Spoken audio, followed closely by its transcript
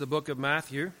The book of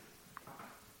Matthew.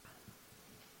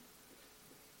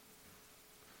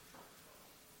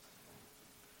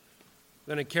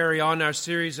 We're going to carry on our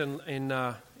series in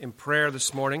prayer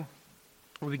this morning.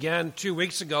 We began 2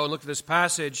 weeks ago and looked at this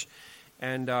passage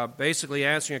and basically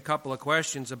answering a couple of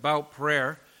questions about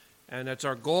prayer. And that's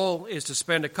our goal, is to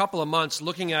spend a couple of months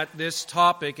looking at this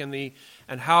topic and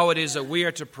how it is that we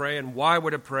are to pray and why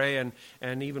we're to pray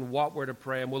and even what we're to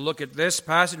pray. And we'll look at this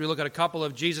passage. We'll look at a couple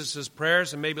of Jesus'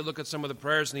 prayers and maybe look at some of the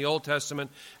prayers in the Old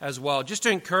Testament as well, just to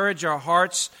encourage our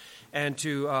hearts and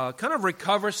to kind of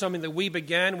recover something that we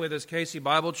began with as Casey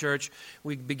Bible Church.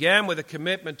 We began with a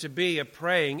commitment to be a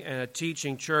praying and a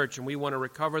teaching church, and we want to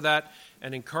recover that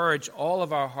and encourage all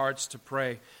of our hearts to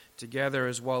pray together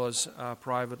as well as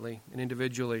privately and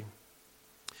individually.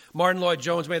 Martin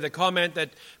Lloyd-Jones made the comment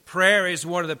that prayer is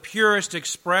one of the purest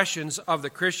expressions of the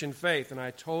Christian faith, and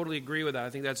I totally agree with that. I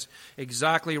think that's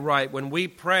exactly right. When we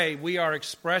pray, we are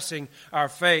expressing our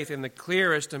faith in the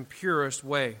clearest and purest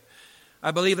way.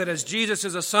 I believe that as Jesus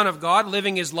is a Son of God,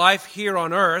 living his life here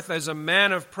on earth as a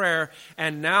man of prayer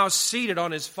and now seated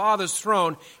on his Father's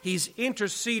throne, he's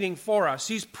interceding for us.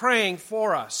 He's praying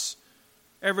for us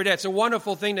every day. It's a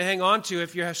wonderful thing to hang on to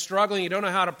if you're struggling, you don't know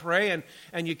how to pray,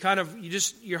 and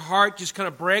your heart just kind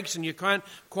of breaks and you can't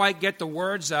quite get the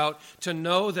words out, to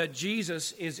know that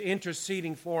Jesus is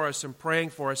interceding for us and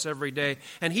praying for us every day.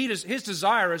 And his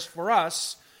desire is for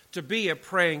us to be a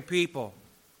praying people.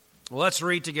 Well, let's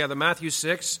read together Matthew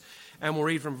 6, and we'll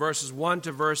read from verses 1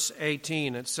 to verse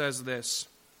 18. It says this,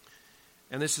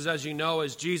 and this is, as you know,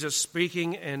 as Jesus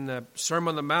speaking in the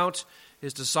Sermon on the Mount.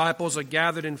 His disciples are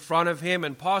gathered in front of him,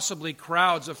 and possibly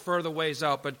crowds are further ways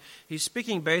out. But he's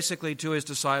speaking basically to his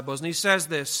disciples. And he says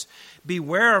this,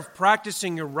 "Beware of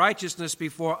practicing your righteousness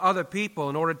before other people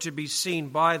in order to be seen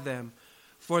by them.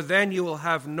 For then you will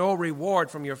have no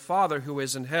reward from your Father who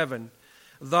is in heaven.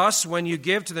 Thus, when you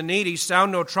give to the needy,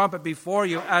 sound no trumpet before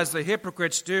you, as the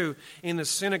hypocrites do in the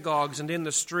synagogues and in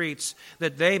the streets,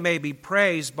 that they may be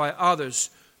praised by others.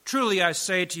 Truly I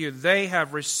say to you, they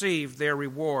have received their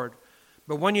reward.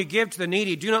 But when you give to the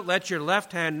needy, do not let your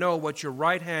left hand know what your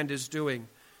right hand is doing,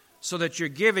 so that your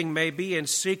giving may be in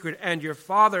secret, and your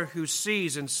Father who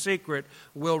sees in secret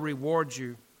will reward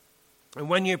you. And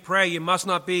when you pray, you must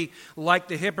not be like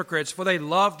the hypocrites, for they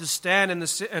love to stand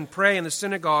and pray in the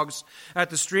synagogues at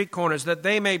the street corners, that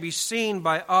they may be seen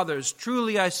by others.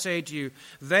 Truly I say to you,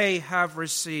 they have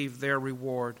received their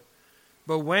reward.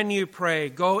 But when you pray,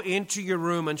 go into your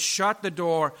room and shut the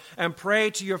door and pray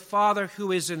to your Father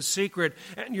who is in secret,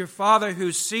 and your Father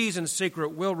who sees in secret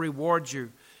will reward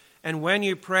you. And when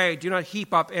you pray, do not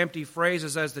heap up empty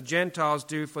phrases as the Gentiles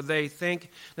do, for they think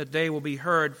that they will be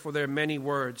heard for their many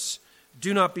words.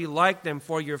 Do not be like them,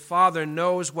 for your Father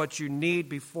knows what you need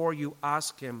before you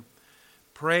ask him.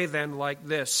 Pray then like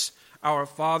this, Our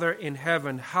Father in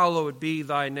heaven, hallowed be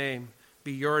thy name.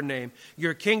 Be your name.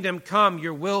 Your kingdom come,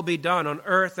 your will be done on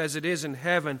earth as it is in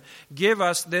heaven. Give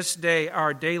us this day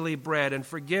our daily bread, and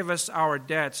forgive us our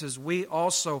debts as we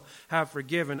also have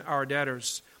forgiven our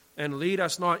debtors. And lead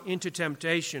us not into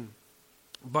temptation,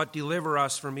 but deliver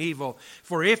us from evil.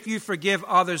 For if you forgive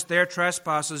others their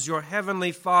trespasses, your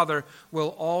heavenly Father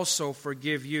will also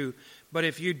forgive you. But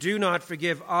if you do not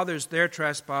forgive others their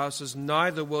trespasses,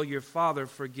 neither will your Father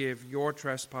forgive your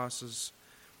trespasses.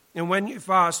 And when you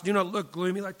fast, do not look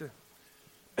gloomy like the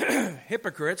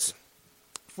hypocrites,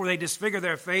 for they disfigure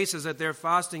their faces that their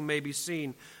fasting may be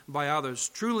seen by others.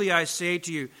 Truly I say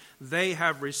to you, they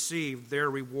have received their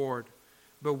reward.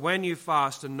 But when you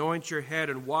fast, anoint your head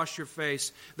and wash your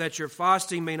face, that your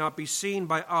fasting may not be seen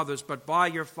by others, but by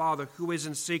your Father who is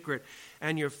in secret,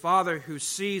 and your Father who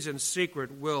sees in secret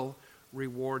will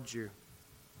reward you."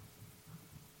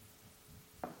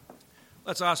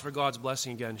 Let's ask for God's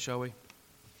blessing again, shall we?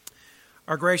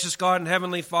 Our gracious God and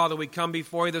Heavenly Father, we come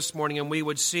before you this morning and we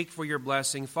would seek for your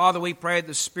blessing. Father, we pray that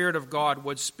the Spirit of God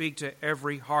would speak to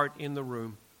every heart in the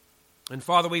room. And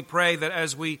Father, we pray that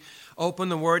as we open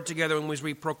the Word together and as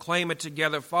we proclaim it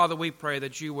together, Father, we pray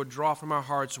that you would draw from our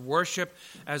hearts worship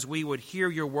as we would hear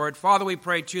your Word. Father, we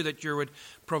pray too that you would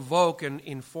provoke and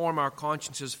inform our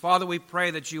consciences. Father, we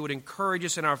pray that you would encourage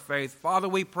us in our faith. Father,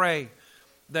 we pray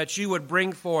that you would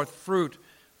bring forth fruit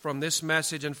from this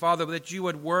message. And Father, that you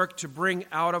would work to bring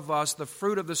out of us the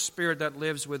fruit of the Spirit that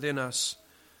lives within us.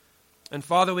 And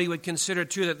Father, we would consider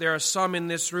too that there are some in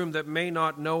this room that may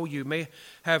not know you, may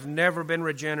have never been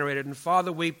regenerated. And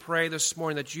Father, we pray this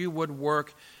morning that you would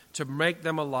work to make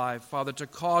them alive, Father, to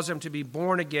cause them to be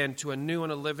born again to a new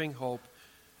and a living hope.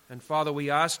 And Father,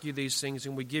 we ask you these things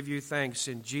and we give you thanks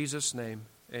in Jesus' name.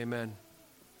 Amen.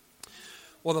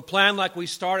 Well, the plan, like we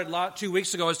started 2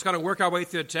 weeks ago, is to kind of work our way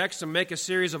through the text and make a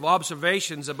series of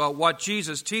observations about what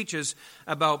Jesus teaches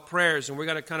about prayers. And we're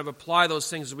going to kind of apply those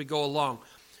things as we go along.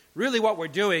 Really what we're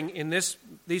doing in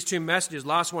these two messages,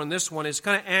 last one and this one, is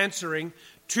kind of answering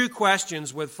two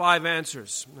questions with 5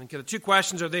 answers. Okay, the two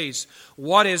questions are these.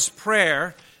 What is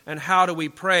prayer and how do we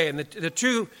pray? And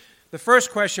the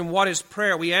first question, what is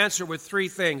prayer? We answer with 3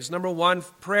 things. Number 1,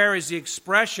 prayer is the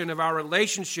expression of our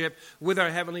relationship with our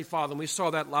Heavenly Father. And we saw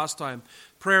that last time.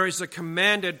 Prayer is a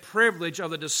commanded privilege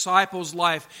of the disciple's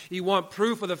life. You want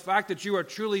proof of the fact that you are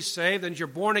truly saved and you're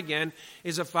born again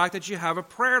is the fact that you have a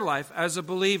prayer life as a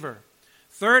believer.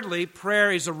 Thirdly, prayer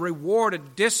is a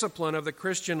rewarded discipline of the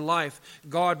Christian life.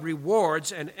 God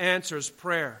rewards and answers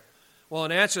prayer. Well,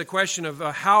 in answer to the question of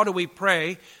how do we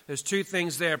pray, there's 2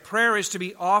 things there. Prayer is to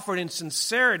be offered in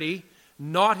sincerity,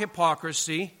 not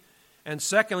hypocrisy. And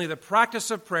secondly, the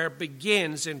practice of prayer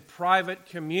begins in private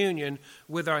communion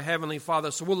with our Heavenly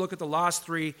Father. So we'll look at the last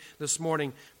 3 this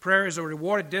morning. Prayer is a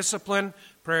rewarded discipline.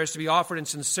 Prayer is to be offered in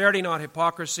sincerity, not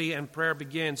hypocrisy. And prayer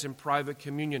begins in private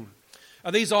communion.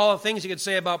 Are these all the things you could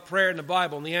say about prayer in the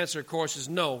Bible? And the answer, of course, is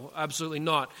no, absolutely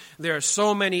not. There are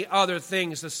so many other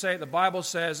things to say. The Bible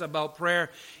says about prayer.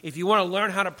 If you want to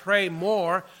learn how to pray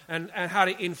more and how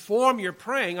to inform your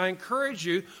praying, I encourage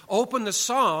you, open the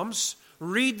Psalms,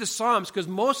 read the Psalms, because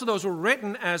most of those were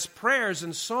written as prayers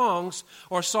and songs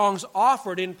or songs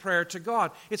offered in prayer to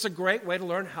God. It's a great way to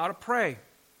learn how to pray.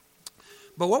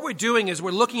 But what we're doing is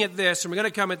we're looking at this, and we're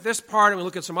going to come at this part and we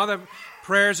look at some other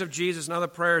prayers of Jesus and other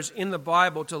prayers in the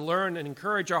Bible to learn and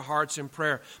encourage our hearts in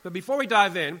prayer. But before we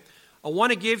dive in, I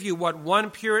want to give you what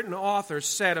one Puritan author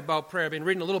said about prayer. I've been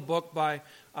reading a little book by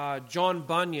John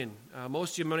Bunyan.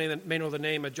 Most of you may know the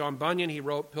name of John Bunyan. He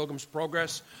wrote Pilgrim's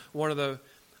Progress.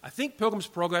 I think Pilgrim's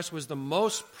Progress was the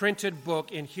most printed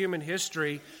book in human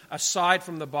history aside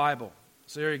from the Bible.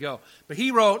 So there you go. But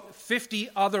he wrote 50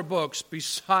 other books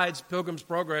besides Pilgrim's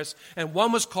Progress, and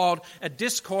one was called A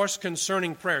Discourse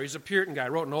Concerning Prayer. He's a Puritan guy,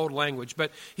 wrote in old language.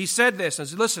 But he said this, and I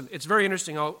said, listen, it's very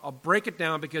interesting. I'll break it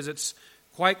down because it's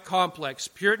quite complex.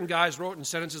 Puritan guys wrote in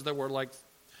sentences that were like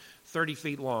 30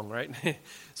 feet long, right?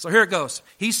 So here it goes.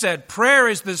 He said, prayer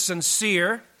is the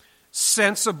sincere,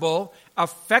 sensible,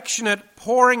 affectionate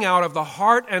pouring out of the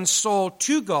heart and soul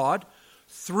to God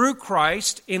through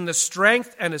Christ in the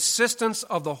strength and assistance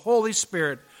of the Holy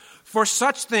Spirit for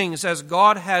such things as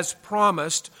God has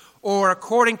promised or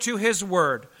according to His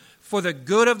word for the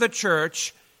good of the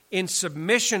church in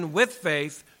submission with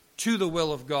faith to the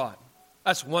will of God.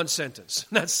 That's one sentence.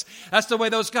 That's the way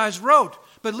those guys wrote.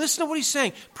 But listen to what he's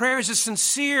saying. Prayer is a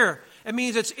sincere. It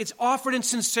means it's offered in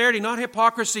sincerity, not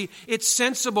hypocrisy. It's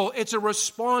sensible. It's a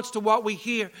response to what we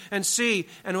hear and see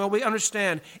and what we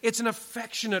understand. It's an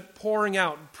affectionate pouring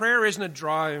out. Prayer isn't a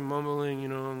dry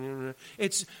mumbling,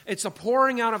 It's a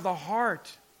pouring out of the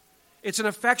heart. It's an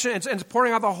affection, it's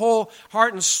pouring out the whole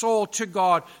heart and soul to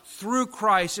God through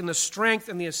Christ in the strength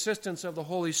and the assistance of the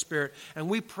Holy Spirit. And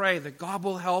we pray that God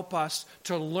will help us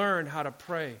to learn how to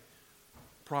pray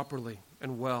properly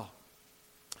and well.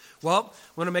 Well,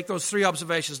 I want to make those 3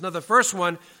 observations. Now, the first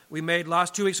one we made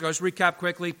last 2 weeks ago, just recap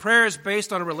quickly. Prayer is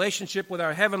based on a relationship with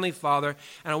our Heavenly Father.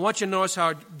 And I want you to notice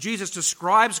how Jesus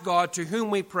describes God to whom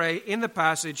we pray in the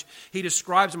passage. He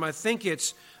describes Him, I think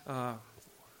it's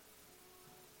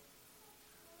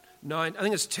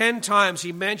 10 times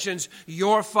he mentions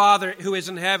your Father who is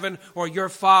in heaven or your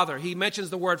Father. He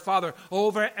mentions the word Father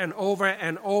over and over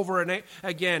and over and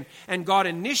again. And God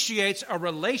initiates a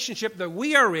relationship that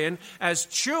we are in as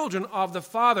children of the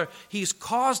Father. He's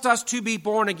caused us to be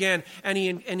born again, and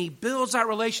He builds that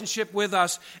relationship with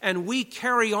us, and we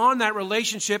carry on that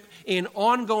relationship in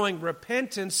ongoing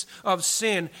repentance of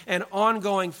sin and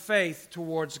ongoing faith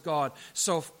towards God.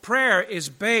 So prayer is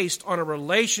based on a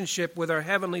relationship with our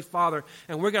Heavenly Father,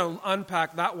 and we're going to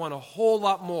unpack that one a whole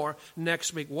lot more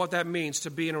next week, what that means to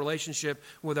be in a relationship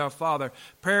with our Father.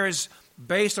 Prayer is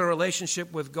based on a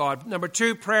relationship with God. Number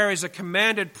 2, prayer is a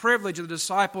commanded privilege of the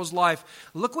disciple's life.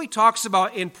 Look what he talks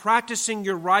about in practicing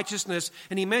your righteousness,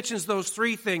 and he mentions those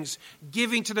 3 things: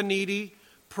 giving to the needy,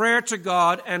 prayer to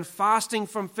God, and fasting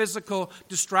from physical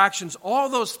distractions. All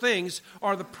those things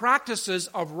are the practices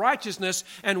of righteousness,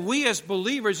 and we as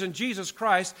believers in Jesus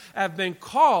Christ have been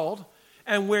called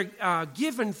and we're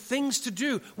given things to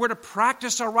do. We're to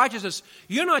practice our righteousness.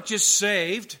 You're not just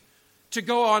saved to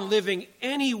go on living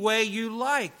any way you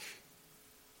like.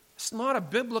 It's not a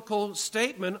biblical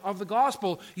statement of the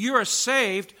gospel. You are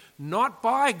saved not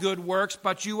by good works,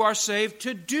 but you are saved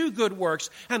to do good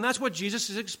works. And that's what Jesus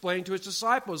is explaining to His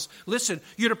disciples. Listen,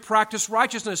 you're to practice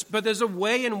righteousness, but there's a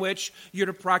way in which you're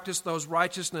to practice those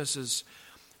righteousnesses.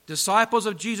 Disciples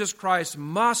of Jesus Christ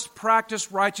must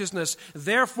practice righteousness.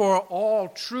 Therefore, all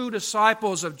true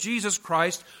disciples of Jesus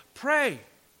Christ pray.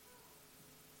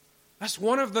 That's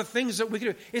one of the things that we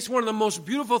can do. It's one of the most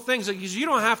beautiful things that you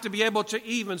don't have to be able to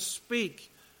even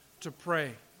speak to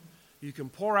pray. You can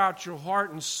pour out your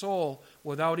heart and soul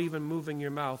without even moving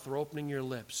your mouth or opening your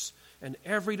lips. And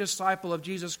every disciple of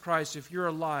Jesus Christ, if you're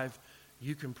alive,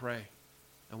 you can pray.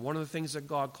 And one of the things that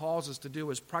God calls us to do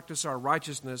is practice our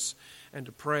righteousness and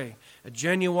to pray. A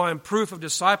genuine proof of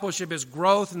discipleship is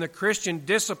growth in the Christian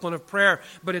discipline of prayer.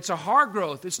 But it's a hard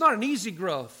growth. It's not an easy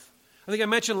growth. I think I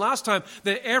mentioned last time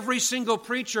that every single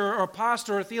preacher or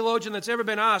pastor or theologian that's ever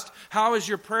been asked, how is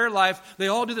your prayer life? They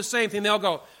all do the same thing. They all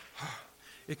go,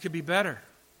 it could be better.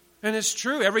 And it's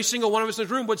true. Every single one of us in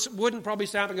this room wouldn't probably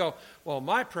stand up and go, well,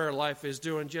 my prayer life is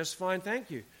doing just fine,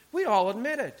 thank you. We all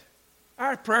admit it.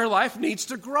 Our prayer life needs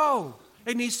to grow.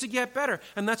 It needs to get better.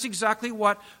 And that's exactly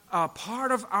what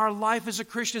part of our life as a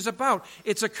Christian is about.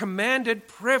 It's a commanded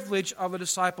privilege of a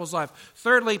disciple's life.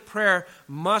 Thirdly, prayer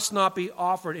must not be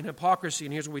offered in hypocrisy.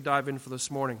 And here's what we dive in for this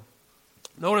morning.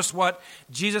 Notice what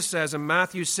Jesus says in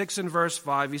Matthew 6 and verse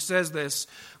 5. He says this,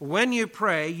 when you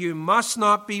pray, you must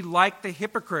not be like the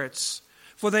hypocrites,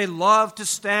 for they love to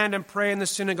stand and pray in the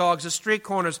synagogues, the street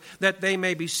corners, that they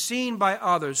may be seen by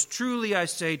others. Truly, I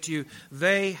say to you,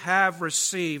 they have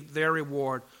received their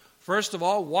reward. First of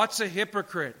all, what's a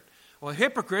hypocrite? Well,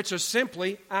 hypocrites are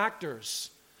simply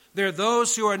actors. They're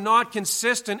those who are not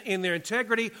consistent in their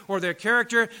integrity or their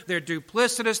character. They're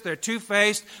duplicitous. They're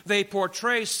two-faced. They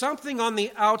portray something on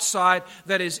the outside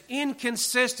that is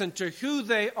inconsistent to who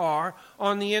they are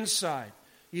on the inside.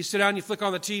 You sit down, you flick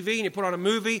on the TV, and you put on a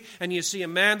movie, and you see a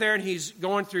man there, and he's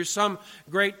going through some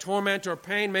great torment or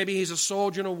pain. Maybe he's a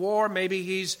soldier in a war. Maybe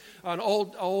he's an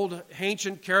old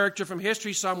ancient character from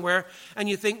history somewhere. And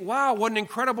you think, wow, what an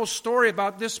incredible story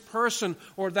about this person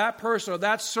or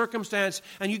that circumstance.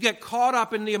 And you get caught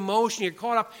up in the emotion. You get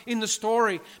caught up in the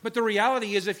story. But the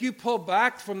reality is, if you pull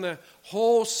back from the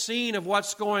whole scene of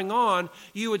what's going on,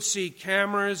 you would see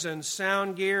cameras and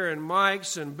sound gear and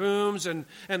mics and booms and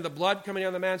the blood coming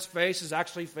down the man's face is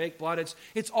actually fake blood.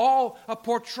 It's all a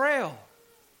portrayal.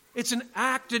 It's an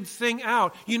acted thing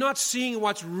out. You're not seeing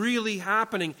what's really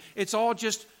happening. It's all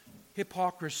just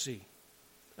hypocrisy.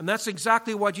 And that's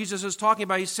exactly what Jesus is talking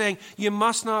about. He's saying, you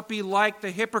must not be like the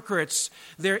hypocrites.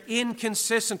 They're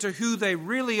inconsistent to who they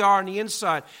really are on the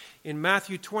inside. In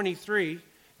Matthew 23,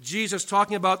 Jesus,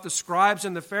 talking about the scribes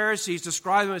and the Pharisees,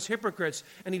 described them as hypocrites.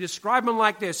 And he described them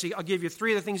like this. I'll give you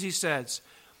three of the things he says.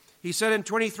 He said in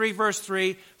 23 verse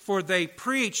 3, for they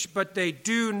preach, but they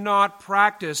do not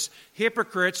practice.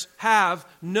 Hypocrites have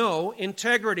no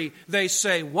integrity. They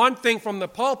say one thing from the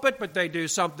pulpit, but they do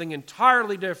something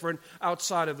entirely different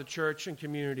outside of the church and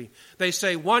community. They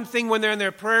say one thing when they're in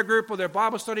their prayer group or their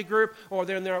Bible study group or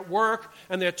they're in their work,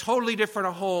 and they're totally different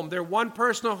at home. They're one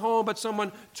person at home, but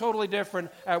someone totally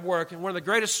different at work. And one of the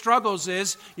greatest struggles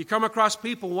is you come across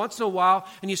people once in a while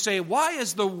and you say, why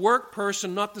is the work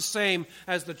person not the same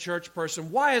as the church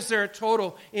person? Why is there a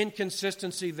total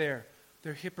inconsistency there?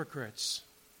 They're hypocrites.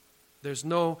 There's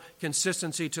no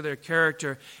consistency to their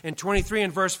character. In 23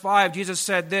 and verse 5, Jesus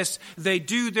said this, they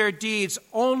do their deeds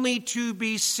only to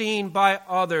be seen by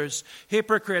others.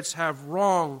 Hypocrites have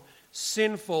wrong,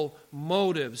 sinful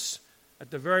motives. At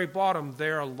the very bottom, they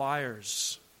are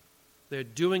liars. They're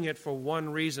doing it for one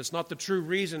reason. It's not the true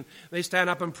reason. They stand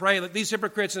up and pray. Like these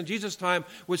hypocrites in Jesus' time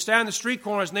would stand in the street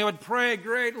corners and they would pray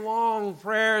great long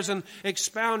prayers and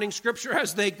expounding Scripture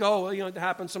as they go. It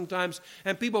happens sometimes.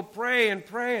 And people pray and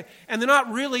pray. And they're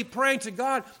not really praying to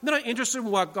God. They're not interested in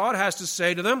what God has to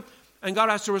say to them. And God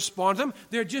has to respond to them.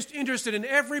 They're just interested in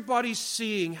everybody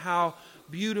seeing how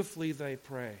beautifully they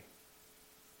pray.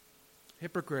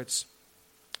 Hypocrites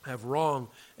have wrong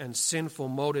and sinful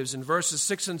motives. In verses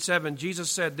 6 and 7, Jesus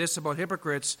said this about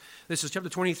hypocrites. This is chapter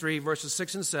 23, verses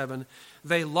 6 and 7.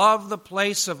 They love the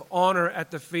place of honor at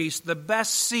the feast, the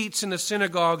best seats in the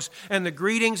synagogues, and the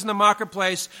greetings in the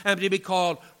marketplace, and to be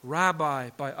called rabbi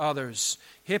by others.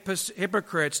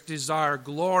 Hypocrites desire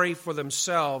glory for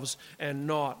themselves and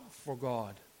not for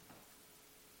God.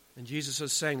 And Jesus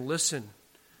is saying, listen,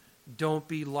 don't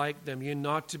be like them. You're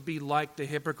not to be like the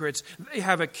hypocrites. They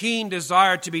have a keen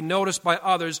desire to be noticed by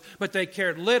others, but they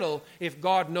care little if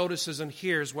God notices and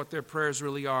hears what their prayers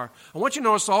really are. I want you to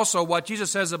notice also what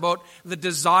Jesus says about the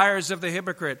desires of the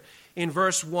hypocrite. In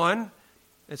verse 1,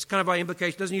 it's kind of by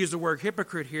implication. He doesn't use the word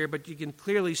hypocrite here, but you can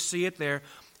clearly see it there.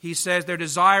 He says their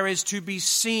desire is to be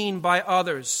seen by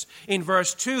others. In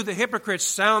verse 2, the hypocrites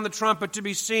sound the trumpet to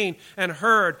be seen and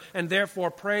heard and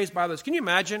therefore praised by others. Can you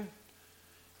imagine?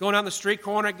 Going down the street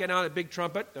corner, getting out a big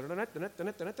trumpet,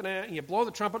 and you blow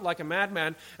the trumpet like a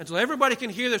madman until everybody can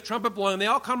hear the trumpet blowing, and they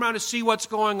all come around to see what's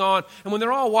going on. And when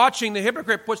they're all watching, the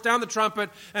hypocrite puts down the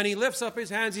trumpet, and he lifts up his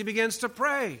hands, he begins to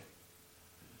pray.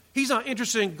 He's not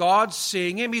interested in God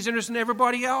seeing him. He's interested in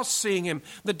everybody else seeing him.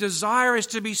 The desire is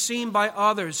to be seen by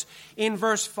others. In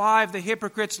verse 5, the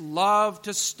hypocrites love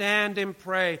to stand and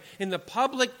pray in the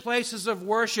public places of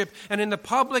worship and in the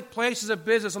public places of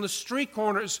business, on the street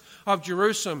corners of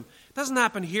Jerusalem. It doesn't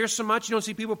happen here so much. You don't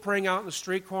see people praying out in the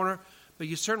street corner, but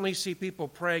you certainly see people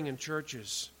praying in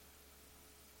churches.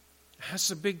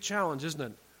 That's a big challenge, isn't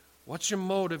it? What's your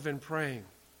motive in praying?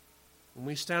 When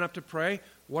we stand up to pray,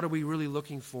 what are we really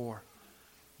looking for?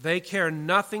 They care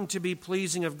nothing to be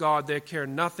pleasing of God. They care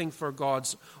nothing for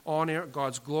God's honor,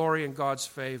 God's glory, and God's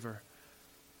favor.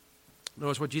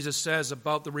 Notice what Jesus says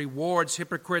about the rewards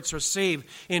hypocrites receive.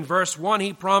 In verse 1,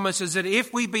 he promises that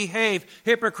if we behave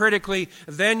hypocritically,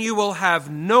 then you will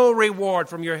have no reward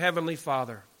from your heavenly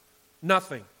Father.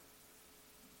 Nothing.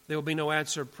 There will be no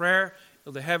answered prayer.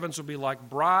 The heavens will be like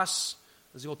brass,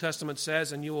 as the Old Testament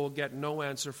says, and you will get no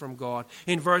answer from God.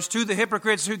 In verse 2, the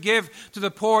hypocrites who give to the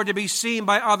poor to be seen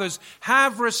by others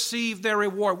have received their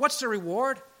reward. What's the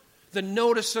reward? The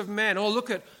notice of men.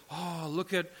 Look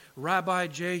at Rabbi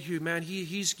Jehu, man.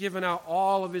 He's given out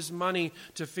all of his money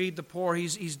to feed the poor.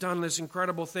 He's done this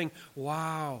incredible thing.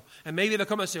 Wow. And maybe they'll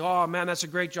come and say, oh, man, that's a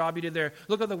great job you did there.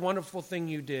 Look at the wonderful thing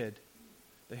you did.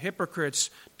 The hypocrites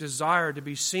desire to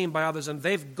be seen by others, and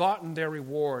they've gotten their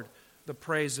reward, the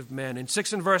praise of men. In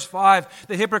 6 and verse 5,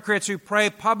 the hypocrites who pray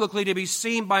publicly to be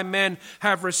seen by men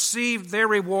have received their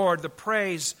reward, the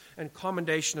praise and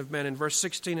commendation of men. In verse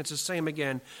 16, it's the same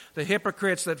again. The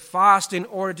hypocrites that fast in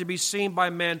order to be seen by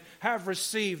men have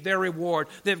received their reward.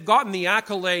 They've gotten the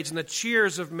accolades and the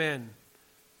cheers of men.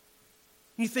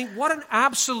 You think, what an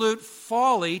absolute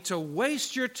folly to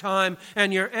waste your time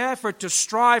and your effort to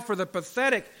strive for the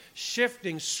pathetic,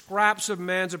 shifting scraps of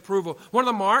man's approval. One of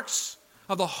the marks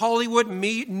of the Hollywood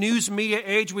news media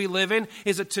age we live in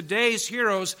is that today's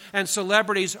heroes and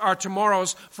celebrities are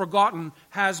tomorrow's forgotten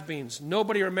has-beens.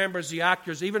 Nobody remembers the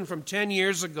actors, even from 10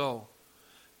 years ago.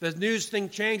 The news thing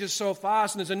changes so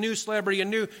fast, and there's a new celebrity, a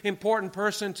new important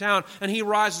person in town, and he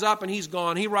rises up and he's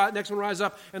gone. Next one rises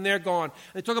up and they're gone.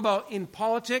 They talk about in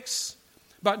politics,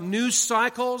 about news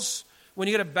cycles. When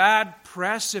you get a bad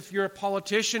press, if you're a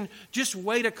politician, just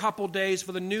wait a couple days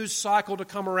for the news cycle to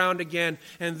come around again.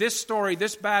 And this story,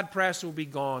 this bad press will be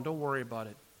gone. Don't worry about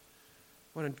it.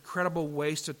 What an incredible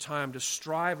waste of time to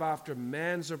strive after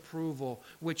man's approval,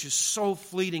 which is so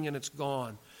fleeting and it's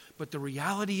gone. But the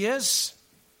reality is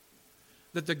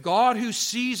that the God who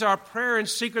sees our prayer in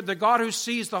secret, the God who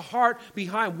sees the heart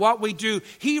behind what we do,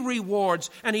 He rewards,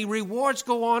 and He rewards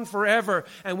go on forever.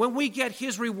 And when we get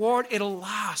His reward, it'll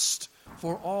last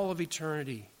for all of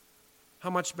eternity. How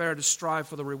much better to strive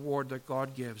for the reward that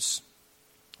God gives.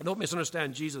 Don't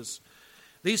misunderstand Jesus.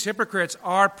 These hypocrites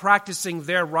are practicing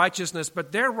their righteousness,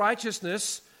 but their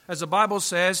righteousness, as the Bible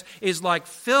says, is like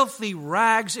filthy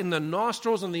rags in the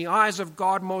nostrils and the eyes of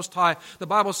God Most High. The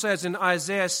Bible says in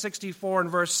Isaiah 64 and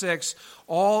verse 6,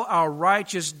 all our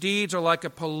righteous deeds are like a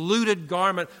polluted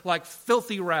garment, like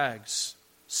filthy rags,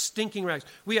 stinking rags.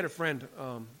 We had a friend,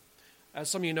 as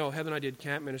some of you know, Heather and I did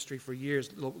camp ministry for years,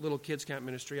 little kids camp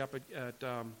ministry up at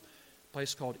a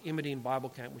place called Imidine Bible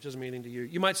Camp, which doesn't mean anything to you.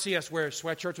 You might see us wear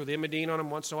sweatshirts with Imidine on them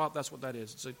once in a while. That's what that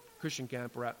is. It's a Christian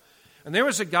camp we're at. And there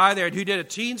was a guy there who did a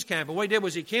teens camp. And what he did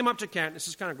was he came up to camp. This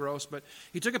is kind of gross, but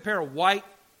he took a pair of white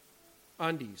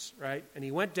undies, right? And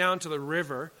he went down to the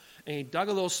river, and he dug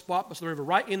a little spot beside the river,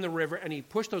 right in the river, and he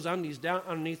pushed those undies down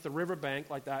underneath the river bank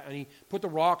like that, and he put the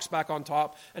rocks back on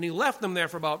top, and he left them there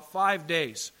for about 5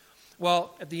 days.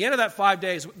 Well, at the end of that 5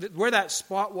 days, where that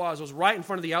spot was right in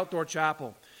front of the outdoor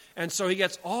chapel. And so he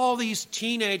gets all these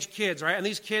teenage kids, right? And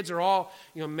these kids are all,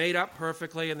 made up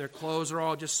perfectly, and their clothes are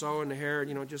all just so, and the hair,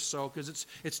 just so, because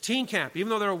it's teen camp, even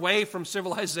though they're away from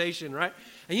civilization, right?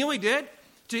 And you know what he did?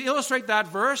 To illustrate that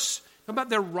verse about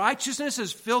their righteousness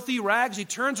as filthy rags, he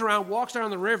turns around, walks down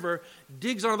the river,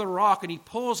 digs under the rock, and he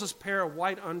pulls this pair of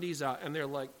white undies out, and they're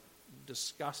like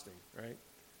disgusting, right?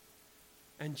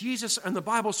 And Jesus and the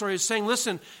Bible story is saying,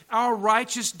 listen, our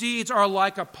righteous deeds are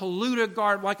like a polluted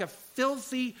garment, like a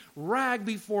filthy rag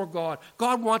before God.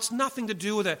 God wants nothing to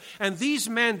do with it. And these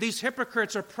men, these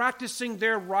hypocrites, are practicing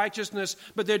their righteousness,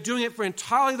 but they're doing it for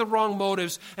entirely the wrong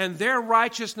motives. And their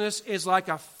righteousness is like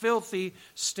a filthy,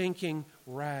 stinking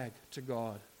rag to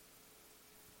God.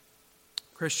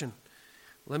 Christian,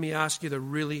 let me ask you the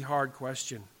really hard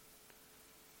question.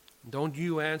 Don't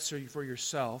you answer for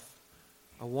yourself.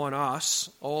 I want us,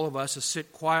 all of us, to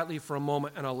sit quietly for a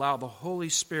moment and allow the Holy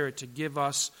Spirit to give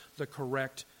us the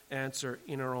correct answer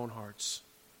in our own hearts.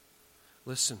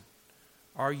 Listen,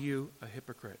 are you a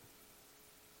hypocrite?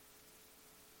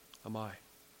 Am I?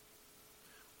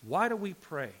 Why do we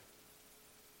pray?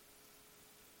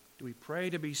 Do we pray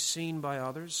to be seen by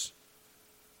others?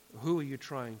 Who are you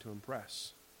trying to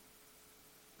impress?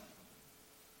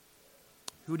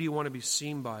 Who do you want to be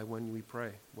seen by when we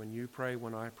pray? When you pray,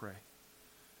 when I pray?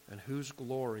 And whose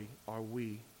glory are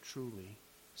we truly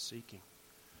seeking?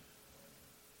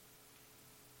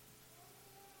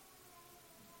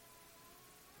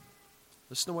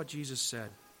 Listen to what Jesus said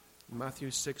in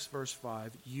Matthew 6, verse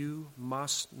 5. You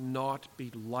must not be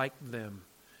like them.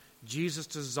 Jesus'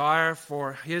 desire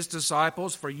for his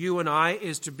disciples, for you and I,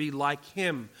 is to be like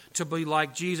him, to be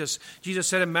like Jesus. Jesus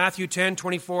said in Matthew 10,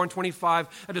 24 and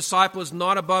 25, a disciple is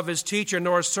not above his teacher,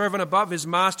 nor a servant above his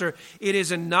master. It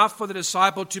is enough for the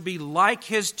disciple to be like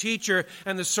his teacher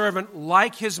and the servant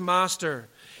like his master.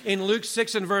 In Luke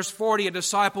 6 and verse 40, a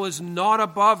disciple is not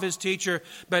above his teacher,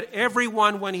 but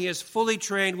everyone, when he is fully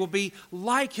trained, will be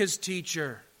like his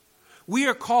teacher. We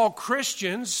are called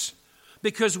Christians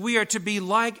because we are to be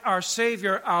like our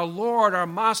Savior, our Lord, our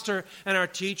Master, and our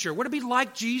teacher. We're to be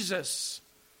like Jesus.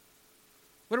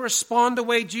 We're to respond the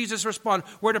way Jesus responded.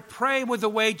 We're to pray with the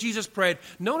way Jesus prayed.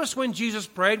 Notice when Jesus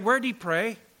prayed, where did he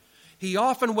pray? He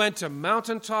often went to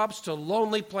mountaintops, to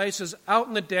lonely places, out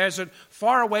in the desert,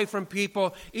 far away from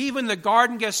people. Even the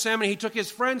Garden of Gethsemane, he took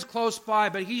his friends close by,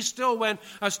 but he still went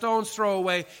a stone's throw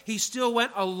away. He still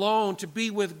went alone to be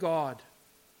with God.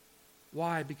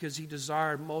 Why? Because he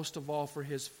desired most of all for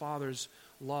his Father's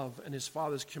love and his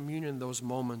Father's communion in those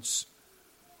moments.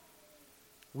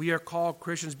 We are called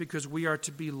Christians because we are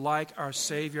to be like our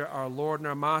Savior, our Lord, and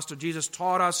our Master. Jesus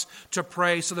taught us to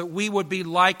pray so that we would be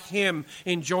like him,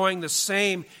 enjoying the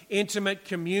same intimate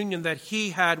communion that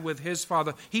he had with his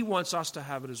Father. He wants us to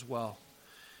have it as well.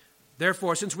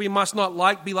 Therefore, since we must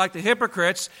not be like the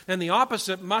hypocrites, then the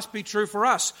opposite must be true for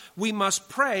us. We must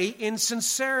pray in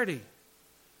sincerity.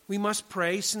 We must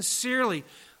pray sincerely.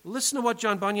 Listen to what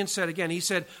John Bunyan said again. He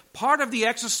said, part of the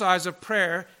exercise of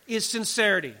prayer is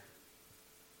sincerity.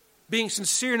 Being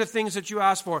sincere in the things that you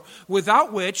ask for,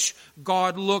 without which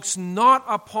God looks not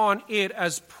upon it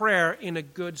as prayer in a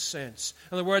good sense.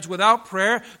 In other words, without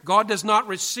prayer, God does not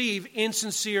receive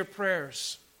insincere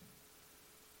prayers.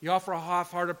 You offer a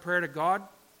half-hearted prayer to God,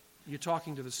 you're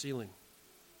talking to the ceiling.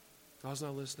 God's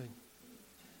not listening.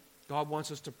 God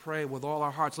wants us to pray with all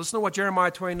our hearts. Listen to what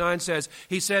Jeremiah 29 says.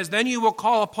 He says, then you will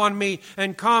call upon me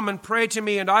and come and pray to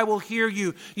me, and I will hear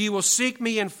you. You will seek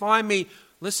me and find me.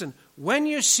 Listen, when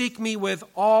you seek me with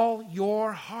all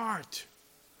your heart.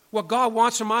 What God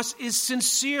wants from us is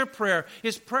sincere prayer.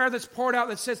 It's prayer that's poured out,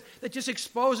 that just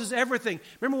exposes everything.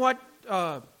 Remember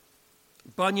what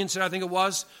Bunyan said, I think it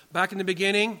was, back in the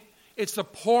beginning? It's the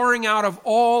pouring out of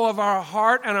all of our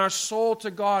heart and our soul to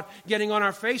God, getting on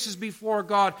our faces before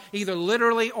God, either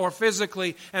literally or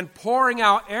physically, and pouring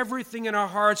out everything in our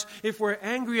hearts. If we're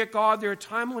angry at God, there are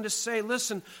times when to say,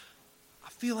 listen, I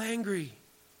feel angry,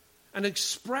 and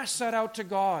express that out to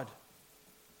God.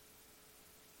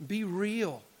 Be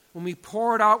real. When we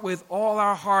pour it out with all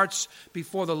our hearts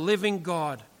before the living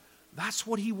God, that's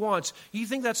what he wants. You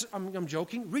think I'm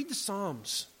joking? Read the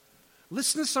Psalms.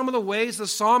 Listen to some of the ways the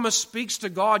psalmist speaks to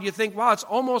God. You think, wow, it's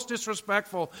almost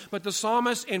disrespectful. But the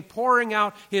psalmist, in pouring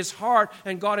out his heart,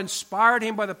 and God inspired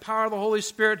him by the power of the Holy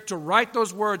Spirit to write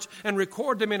those words and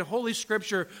record them in Holy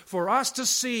Scripture for us to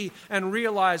see and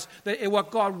realize that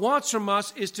what God wants from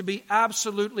us is to be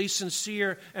absolutely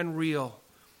sincere and real.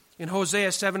 In Hosea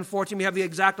 7:14, we have the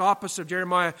exact opposite of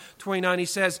Jeremiah 29. He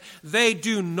says, they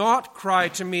do not cry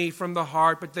to me from the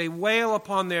heart, but they wail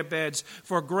upon their beds.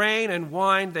 For grain and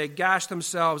wine they gash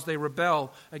themselves, they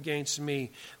rebel against me.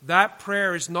 That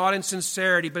prayer is not in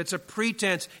sincerity, but it's a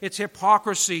pretense, it's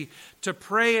hypocrisy. To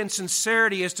pray in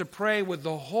sincerity is to pray with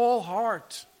the whole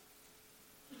heart,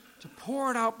 to pour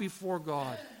it out before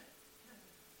God.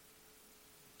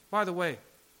 By the way,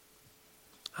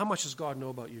 how much does God know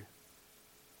about you?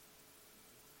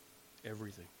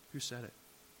 Everything. Who said it?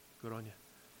 Good on you.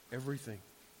 Everything.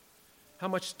 How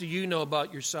much do you know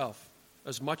about yourself?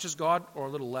 As much as God, or a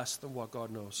little less than what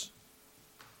God knows?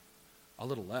 A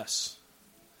little less.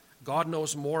 God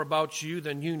knows more about you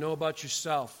than you know about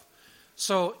yourself.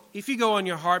 So if you go on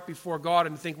your heart before God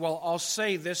and think, well, I'll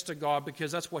say this to God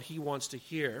because that's what he wants to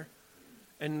hear,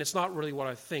 and it's not really what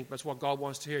I think, but it's what God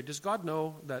wants to hear. Does God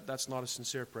know that that's not a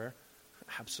sincere prayer?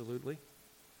 Absolutely.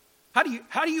 How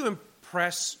do you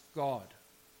impress God?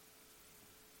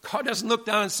 God doesn't look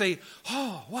down and say,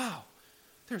 oh, wow,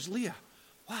 there's Leah.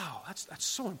 wow, that's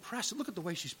so impressive. Look at the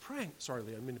way she's praying. Sorry,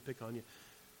 Leah, I didn't mean to pick on you.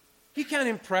 You can't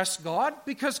impress God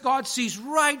because God sees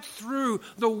right through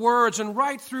the words and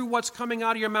right through what's coming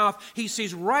out of your mouth. He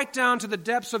sees right down to the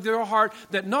depths of your heart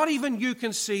that not even you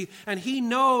can see. And He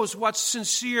knows what's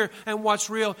sincere and what's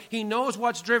real. He knows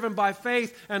what's driven by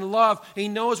faith and love. He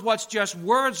knows what's just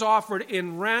words offered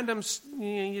in random,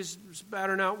 just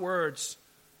spattering out words,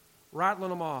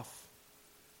 rattling them off.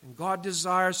 And God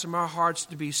desires from our hearts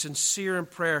to be sincere in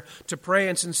prayer, to pray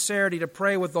in sincerity, to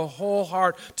pray with the whole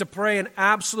heart, to pray in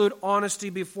absolute honesty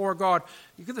before God.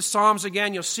 You get the Psalms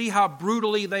again, you'll see how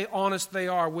brutally honest they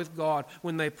are with God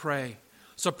when they pray.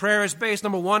 So prayer is based,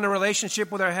 number one, in a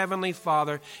relationship with our Heavenly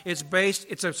Father.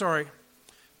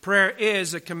 Prayer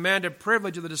is a commanded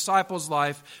privilege of the disciples'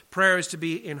 life. Prayer is to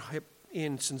be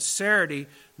in sincerity,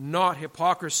 not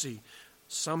hypocrisy.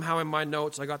 Somehow in my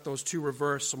notes, I got those two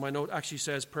reversed. So my note actually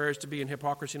says prayer is to be in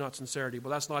hypocrisy, not sincerity. But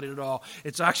that's not it at all.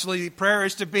 It's actually prayer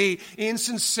is to be in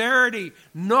sincerity,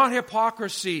 not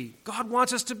hypocrisy. God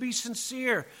wants us to be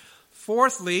sincere.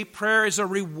 Fourthly, prayer is a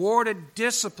rewarded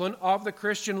discipline of the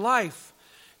Christian life.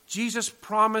 Jesus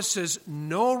promises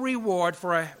no reward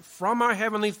from our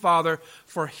Heavenly Father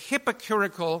for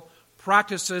hypocritical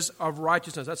practices of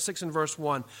righteousness. That's 6 in verse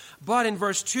 1. But in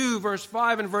verse 2, verse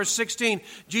 5, and verse 16,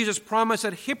 Jesus promised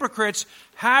that hypocrites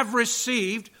have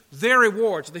received their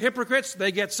rewards. The hypocrites,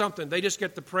 they get something. They just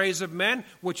get the praise of men,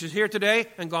 which is here today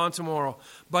and gone tomorrow.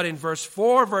 But in verse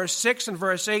 4, verse 6, and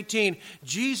verse 18,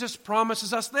 Jesus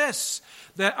promises us this,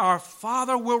 that our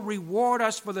Father will reward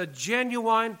us for the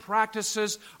genuine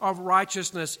practices of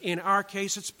righteousness. In our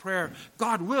case, it's prayer.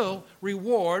 God will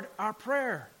reward our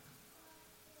prayer.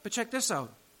 But check this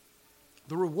out.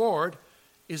 The reward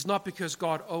is not because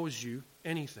God owes you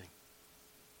anything.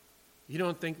 You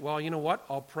don't think, well, you know what?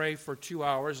 I'll pray for 2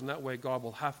 hours and that way God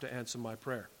will have to answer my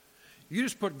prayer. You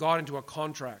just put God into a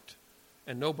contract,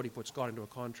 and nobody puts God into a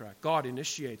contract. God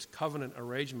initiates covenant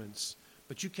arrangements,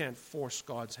 but you can't force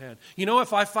God's hand. You know,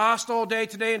 if I fast all day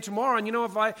today and tomorrow, and you know,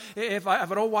 if I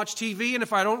don't watch TV and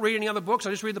if I don't read any other books,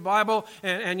 I just read the Bible,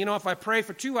 and you know, if I pray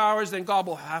for 2 hours, then God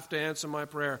will have to answer my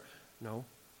prayer. No.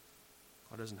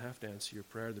 God doesn't have to answer your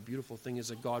prayer. The beautiful thing is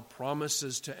that God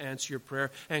promises to answer your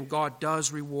prayer, and God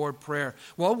does reward prayer.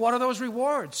 Well, what are those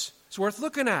rewards? It's worth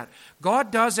looking at. God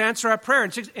does answer our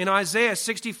prayer. In Isaiah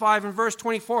 65 and verse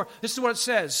 24, this is what it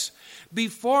says.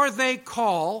 Before they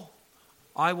call,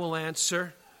 I will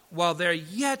answer. While they're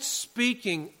yet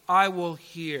speaking, I will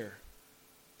hear.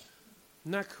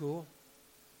 Isn't that cool?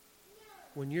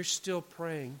 When you're still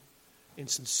praying in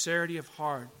sincerity of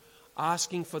heart,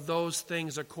 asking for those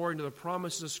things according to the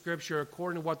promises of Scripture,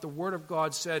 according to what the Word of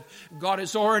God said, God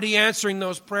is already answering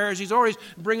those prayers. He's always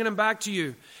bringing them back to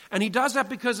you. And He does that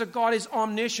because God is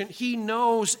omniscient. He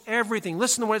knows everything.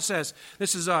 Listen to what it says.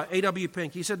 This is A.W.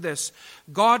 Pink. He said this,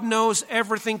 God knows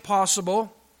everything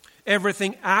possible,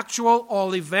 everything actual,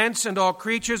 all events and all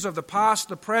creatures of the past,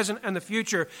 the present, and the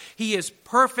future. He is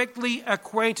perfectly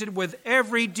acquainted with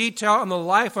every detail in the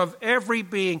life of every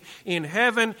being in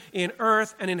heaven, in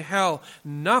earth, and in hell.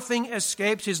 Nothing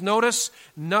escapes His notice.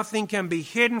 Nothing can be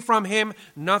hidden from Him.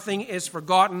 Nothing is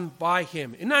forgotten by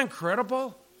Him. Isn't that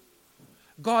incredible?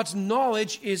 God's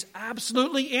knowledge is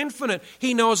absolutely infinite.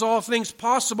 He knows all things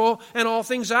possible and all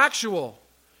things actual.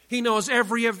 He knows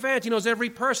every event. He knows every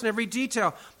person, every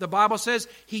detail. The Bible says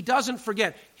He doesn't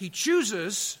forget. He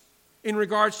chooses, in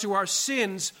regards to our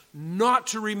sins, not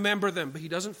to remember them. But He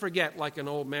doesn't forget like an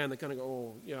old man that kind of go,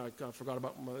 oh, yeah, I forgot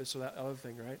about this or that other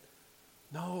thing, right?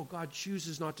 No, God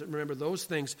chooses not to remember those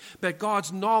things. But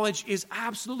God's knowledge is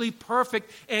absolutely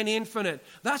perfect and infinite.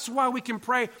 That's why we can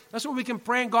pray. That's why we can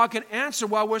pray and God can answer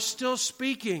while we're still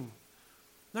speaking.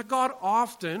 Now, God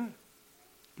often,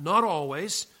 not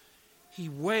always, He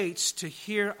waits to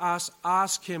hear us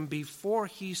ask Him before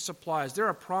He supplies. There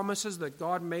are promises that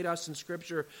God made us in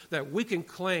Scripture that we can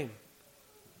claim.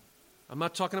 I'm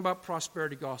not talking about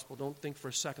prosperity gospel. Don't think for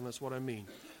a second that's what I mean.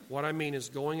 What I mean is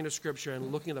going into Scripture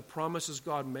and looking at the promises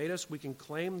God made us, we can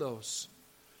claim those.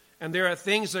 And there are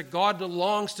things that God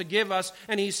longs to give us,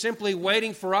 and He's simply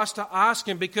waiting for us to ask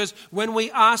Him, because when we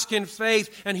ask in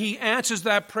faith and He answers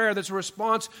that prayer that's a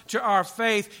response to our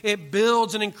faith, it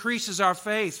builds and increases our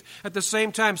faith. At the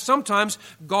same time, sometimes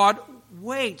God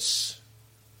waits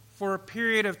for a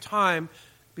period of time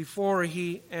before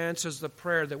He answers the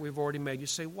prayer that we've already made. You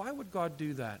say, why would God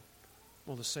do that?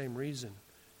 Well, the same reason.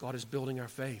 God is building our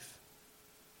faith.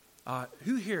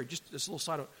 Who here, just this little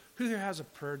side note, who here has a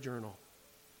prayer journal?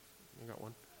 I got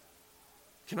one.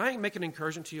 Can I make an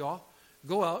incursion to you all?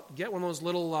 Go out, get one of those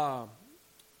little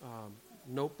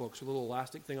notebooks, a little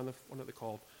elastic thing on the what are they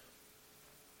called?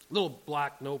 little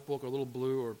black notebook or a little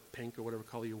blue or pink or whatever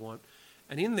color you want.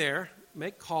 And in there,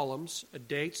 make columns,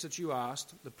 dates that you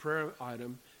asked, the prayer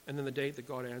item, and then the date that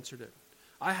God answered it.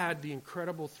 I had the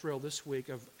incredible thrill this week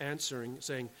of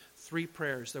saying 3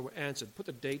 prayers that were answered. Put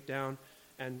the date down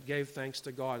and gave thanks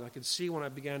to God. I could see when I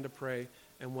began to pray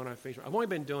and when I finished. I've only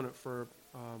been doing it for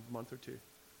a month or 2.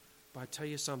 But I tell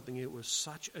you something, it was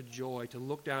such a joy to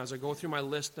look down as I go through my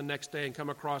list the next day and come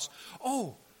across,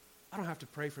 oh, I don't have to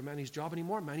pray for Manny's job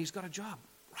anymore. Manny's got a job.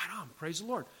 Right on. Praise the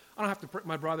Lord. I don't have to pray.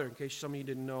 My brother, in case some of you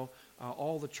didn't know,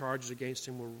 all the charges against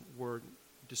him were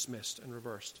dismissed and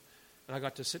reversed. And I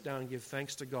got to sit down and give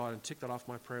thanks to God and tick that off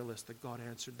my prayer list that God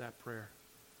answered that prayer.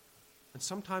 And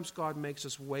sometimes God makes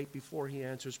us wait before he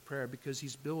answers prayer because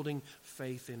he's building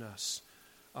faith in us.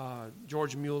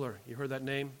 George Mueller, you heard that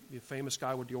name? The famous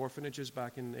guy with the orphanages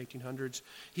back in the 1800s.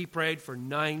 He prayed for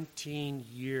 19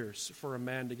 years for a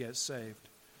man to get saved.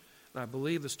 And I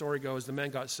believe the story goes the man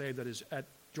got saved at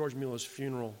George Mueller's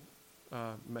funeral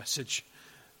message.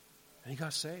 And he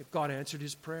got saved. God answered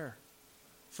his prayer.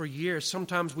 For years,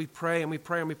 sometimes we pray and we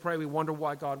pray and we pray. We wonder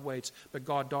why God waits. But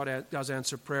God does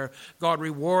answer prayer. God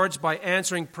rewards by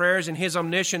answering prayers in his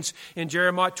omniscience. In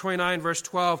Jeremiah 29, verse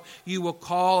 12, you will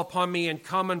call upon me and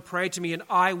come and pray to me, and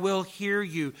I will hear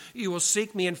you. You will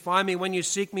seek me and find me when you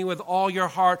seek me with all your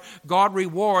heart. God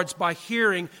rewards by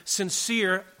hearing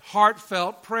sincere,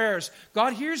 heartfelt prayers.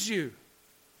 God hears you.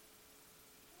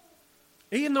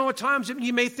 Even though at times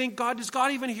you may think, does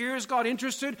God even hear? Is God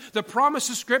interested? The promise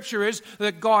of Scripture is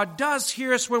that God does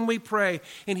hear us when we pray.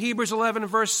 In Hebrews 11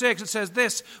 verse 6, it says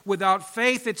this, without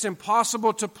faith it's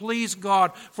impossible to please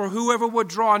God, for whoever would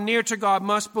draw near to God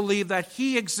must believe that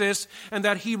he exists and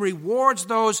that he rewards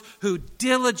those who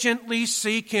diligently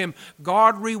seek him.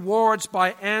 God rewards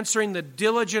by answering the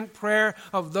diligent prayer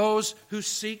of those who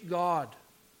seek God.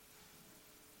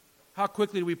 How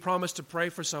quickly do we promise to pray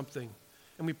for something?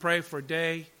 And we pray for a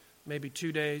day, maybe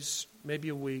 2 days, maybe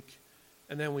a week,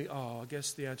 and then I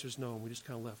guess the answer is no, and we just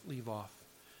kind of leave off.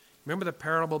 Remember the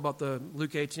parable about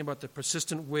Luke 18, about the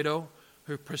persistent widow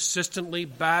who persistently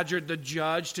badgered the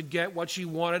judge to get what she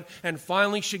wanted, and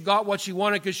finally she got what she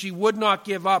wanted because she would not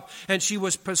give up, and she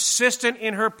was persistent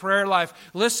in her prayer life.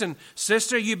 Listen,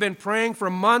 sister, you've been praying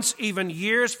for months, even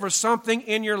years, for something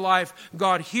in your life.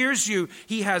 God hears you.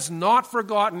 He has not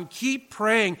forgotten. Keep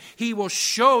praying. He will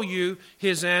show you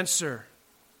his answer.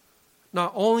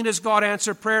 Not only does God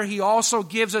answer prayer, he also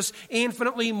gives us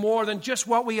infinitely more than just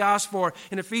what we ask for.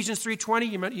 In Ephesians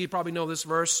 3:20, you probably know this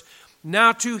verse,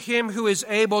 now to him who is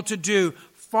able to do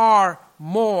far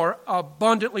more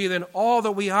abundantly than all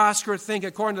that we ask or think,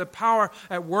 according to the power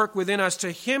at work within us,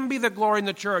 to him be the glory in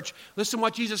the church. Listen to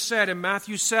what Jesus said in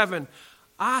Matthew 7.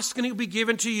 Ask and it will be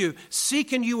given to you.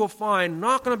 Seek and you will find.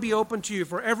 Knock and it will be open to you.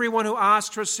 For everyone who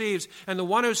asks receives, and the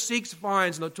one who seeks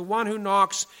finds, and to one who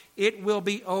knocks it will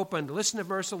be opened. Listen to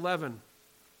verse 11.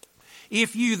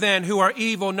 If you then, who are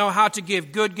evil, know how to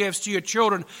give good gifts to your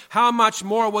children, how much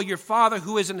more will your Father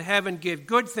who is in heaven give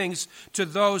good things to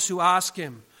those who ask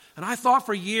him? And I thought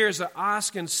for years that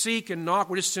ask and seek and knock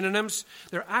were just synonyms.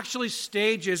 They're actually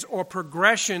stages or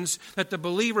progressions that the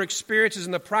believer experiences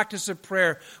in the practice of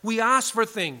prayer. We ask for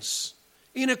things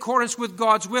in accordance with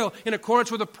God's will, in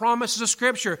accordance with the promises of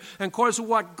Scripture, in accordance with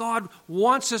what God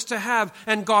wants us to have,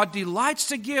 and God delights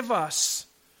to give us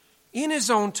in his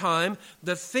own time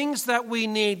the things that we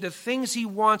need, the things he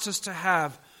wants us to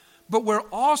have. But we're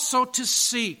also to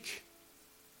seek.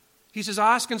 He says,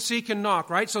 ask and seek and knock,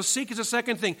 right? So seek is the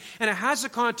second thing. And it has the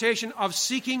connotation of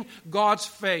seeking God's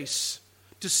face,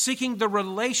 to seeking the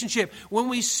relationship. When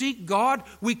we seek God,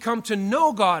 we come to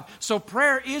know God. So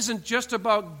prayer isn't just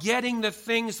about getting the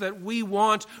things that we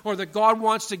want or that God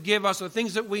wants to give us, the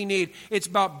things that we need. It's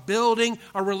about building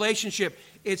a relationship.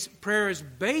 Prayer is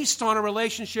based on a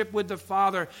relationship with the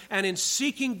Father, and in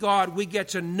seeking God, we get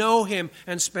to know him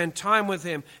and spend time with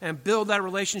him and build that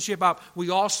relationship up. We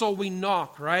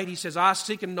knock, right? He says, ask,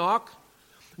 seek, and knock.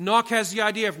 Knock has the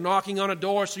idea of knocking on a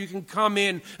door so you can come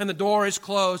in and the door is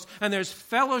closed, and there's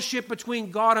fellowship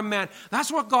between God and man.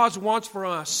 That's what God wants for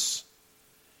us.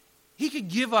 He could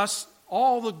give us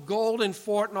all the gold in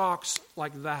Fort Knox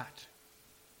like that.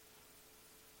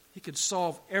 He could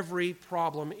solve every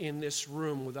problem in this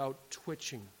room without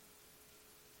twitching.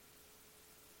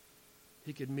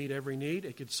 He could meet every need.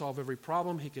 He could solve every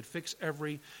problem. He could fix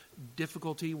every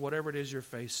difficulty, whatever it is you're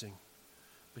facing.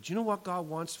 But you know what God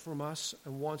wants from us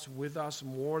and wants with us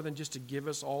more than just to give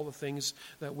us all the things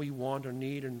that we want or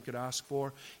need and could ask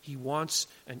for? He wants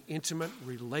an intimate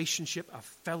relationship, a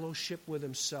fellowship with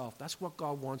himself. That's what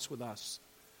God wants with us,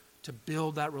 to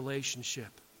build that relationship.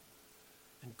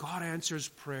 And God answers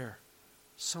prayer.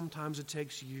 Sometimes it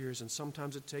takes years, and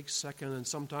sometimes it takes seconds, and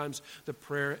sometimes the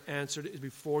prayer answered is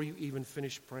before you even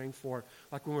finish praying for it.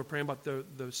 Like when we were praying about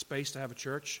the space to have a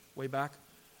church way back,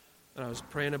 and I was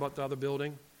praying about the other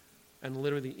building, and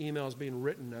literally the email is being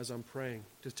written as I'm praying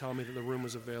to tell me that the room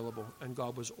was available, and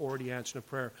God was already answering a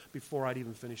prayer before I'd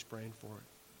even finished praying for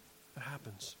it. It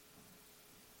happens.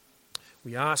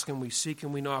 We ask and we seek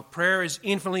and we knock. Prayer is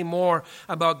infinitely more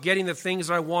about getting the things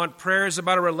I want. Prayer is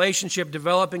about a relationship,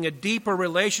 developing a deeper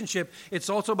relationship. It's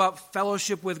also about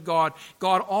fellowship with God.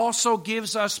 God also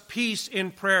gives us peace in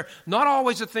prayer. Not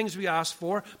always the things we ask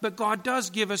for, but God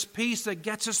does give us peace that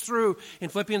gets us through. In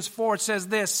Philippians 4 it says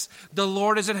this, "The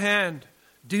Lord is at hand.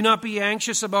 Do not be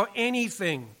anxious about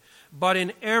anything, but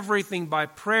in everything by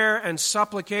prayer and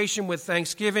supplication with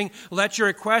thanksgiving, let your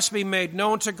requests be made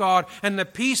known to God, and the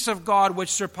peace of God which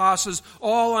surpasses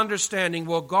all understanding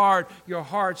will guard your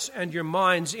hearts and your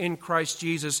minds in Christ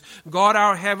Jesus." God,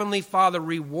 our Heavenly Father,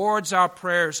 rewards our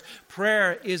prayers.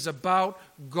 Prayer is about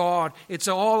God. It's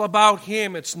all about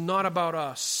Him. It's not about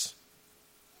us.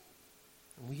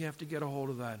 And we have to get a hold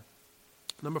of that.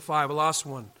 Number 5, the last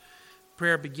one.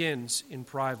 Prayer begins in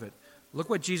private. Look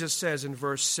what Jesus says in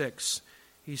verse 6.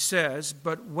 He says,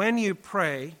 "But when you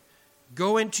pray,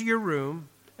 go into your room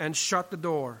and shut the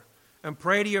door, and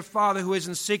pray to your Father who is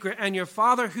in secret, and your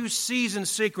Father who sees in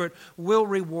secret will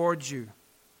reward you."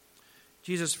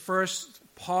 Jesus' first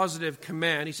positive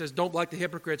command, he says, don't be like the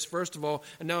hypocrites, first of all,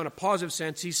 and now in a positive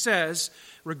sense, he says,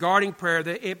 regarding prayer,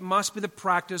 that it must be the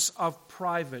practice of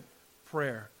private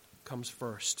prayer comes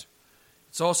first.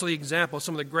 It's also the example of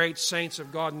some of the great saints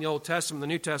of God in the Old Testament, the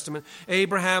New Testament.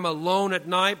 Abraham alone at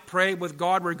night prayed with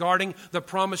God regarding the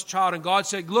promised child. And God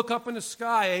said, "Look up in the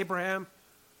sky, Abraham."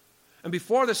 And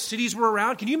before the cities were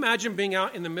around, can you imagine being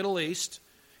out in the Middle East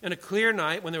in a clear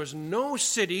night when there was no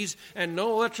cities and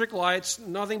no electric lights,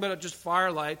 nothing but just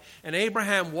firelight. And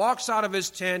Abraham walks out of his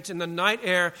tent in the night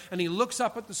air and he looks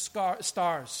up at the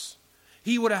stars.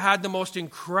 He would have had the most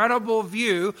incredible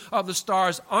view of the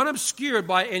stars, unobscured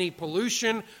by any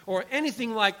pollution or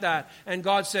anything like that. And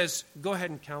God says, "Go ahead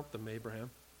and count them,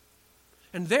 Abraham."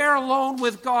 And there alone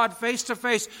with God, face to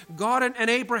face, God and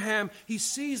Abraham, he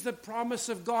sees the promise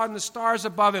of God and the stars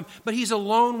above him, but he's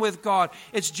alone with God.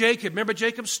 It's Jacob. Remember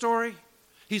Jacob's story?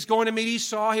 He's going to meet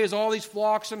Esau. He has all these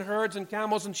flocks and herds and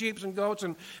camels and sheep and goats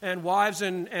and wives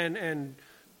and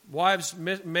wives,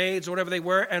 maids, or whatever they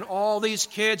were, and all these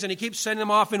kids, and he keeps sending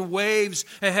them off in waves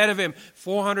ahead of him.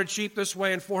 400 sheep this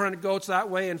way, and 400 goats that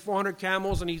way, and 400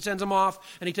 camels, and he sends them off,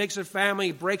 and he takes their family,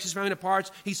 he breaks his family to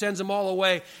parts, he sends them all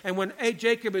away. And when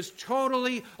Jacob is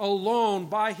totally alone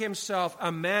by himself,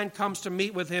 a man comes to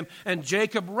meet with him, and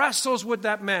Jacob wrestles with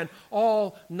that man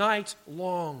all night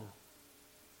long.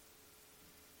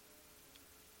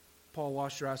 Paul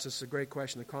Washer asked us a great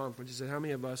question at the conference. He said, how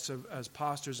many of us, as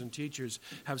pastors and teachers,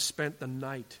 have spent the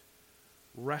night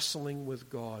wrestling with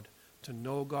God to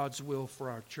know God's will for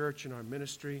our church and our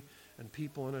ministry and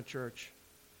people in our church?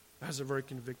 That's a very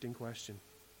convicting question.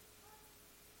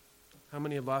 How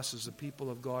many of us, as the people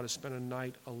of God, have spent a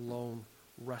night alone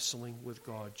wrestling with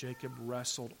God? Jacob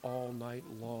wrestled all night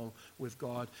long with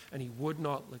God, and he would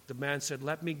not, like the man said,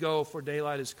 "Let me go, for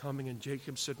daylight is coming." And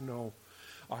Jacob said, "No,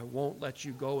 I won't let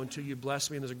you go until you bless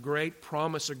me." And there's a great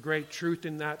promise, a great truth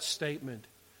in that statement.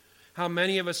 How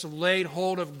many of us have laid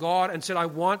hold of God and said, "I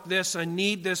want this, I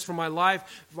need this for my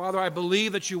life. Father, I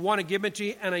believe that you want to give it to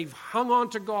you." And I've hung on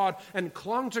to God and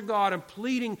clung to God and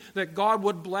pleading that God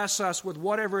would bless us with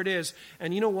whatever it is.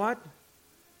 And you know what?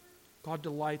 God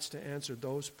delights to answer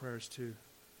those prayers too.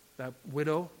 That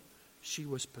widow, she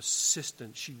was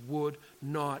persistent. She would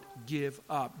not give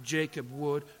up. Jacob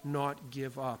would not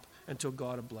give up until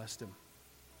God had blessed him.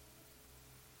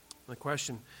 The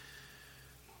question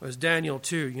was Daniel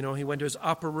too. You know, he went to his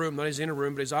upper room, not his inner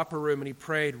room, but his upper room, and he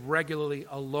prayed regularly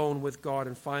alone with God.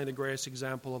 And finally, the greatest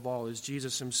example of all is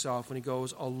Jesus himself, when he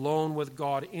goes alone with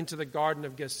God into the Garden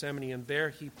of Gethsemane, and there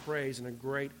he prays in a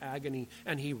great agony,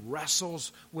 and he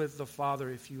wrestles with the Father,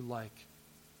 if you like.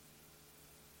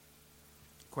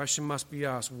 The question must be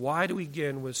asked, why do we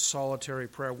begin with solitary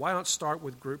prayer? Why not start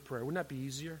with group prayer? Wouldn't that be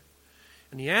easier?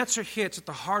 And the answer hits at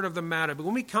the heart of the matter. But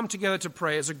when we come together to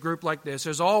pray as a group like this,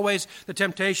 there's always the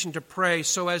temptation to pray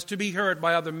so as to be heard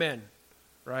by other men,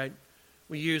 right?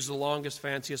 We use the longest,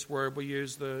 fanciest word. We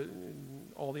use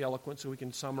all the eloquence so we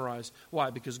can summarize. Why?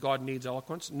 Because God needs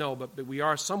eloquence? No, but we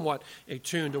are somewhat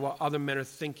attuned to what other men are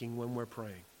thinking when we're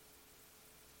praying.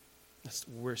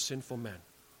 We're sinful men.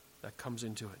 That comes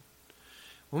into it.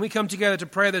 When we come together to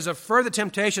pray, there's a further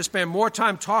temptation to spend more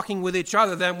time talking with each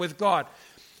other than with God.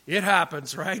 It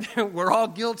happens, right? We're all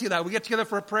guilty of that. We get together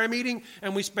for a prayer meeting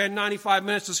and we spend 95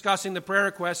 minutes discussing the prayer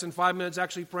requests and 5 minutes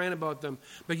actually praying about them.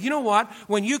 But you know what?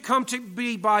 When you come to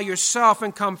be by yourself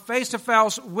and come face to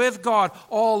face with God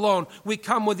all alone, we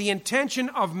come with the intention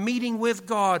of meeting with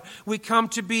God. We come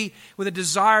to be with a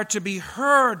desire to be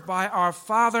heard by our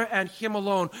Father and Him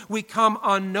alone. We come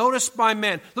unnoticed by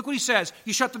men. Look what he says.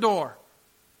 You shut the door.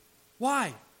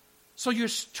 Why? So you're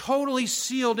totally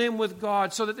sealed in with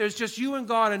God so that there's just you and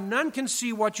God and none can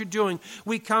see what you're doing.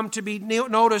 We come to be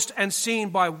noticed and seen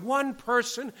by one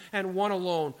person and one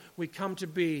alone. We come to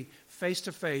be face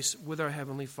to face with our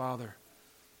Heavenly Father.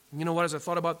 And you know what? As I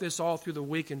thought about this all through the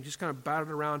week and just kind of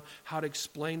battered around how to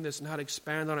explain this and how to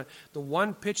expand on it, the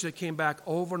one picture that came back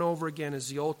over and over again is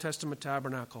the Old Testament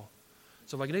tabernacle.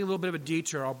 So if I can take a little bit of a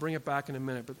detour, I'll bring it back in a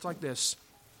minute. But it's like this.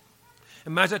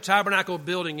 Imagine a tabernacle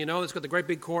building, it's got the great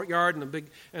big courtyard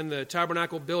and the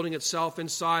tabernacle building itself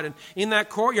inside. And in that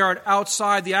courtyard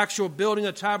outside the actual building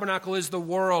of the tabernacle is the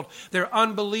world. They're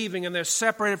unbelieving and they're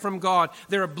separated from God.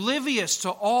 They're oblivious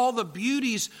to all the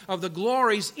beauties of the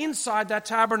glories inside that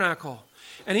tabernacle.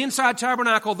 And inside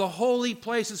tabernacle, the holy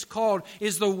place is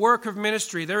the work of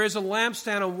ministry. There is a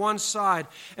lampstand on one side,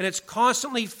 and it's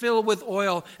constantly filled with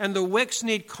oil, and the wicks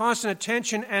need constant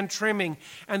attention and trimming.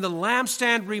 And the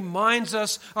lampstand reminds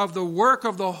us of the work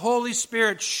of the Holy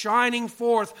Spirit shining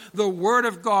forth the Word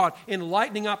of God,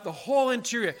 enlightening up the whole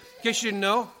interior. In case you didn't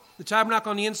know, the tabernacle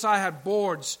on the inside had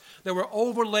boards that were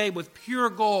overlaid with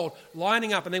pure gold,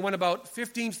 lining up, and they went about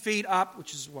 15 feet up,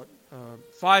 which is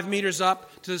 5 meters up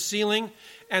to the ceiling,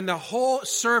 and the whole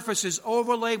surface is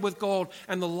overlaid with gold,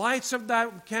 and the lights of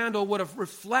that candle would have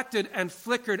reflected and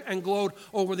flickered and glowed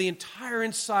over the entire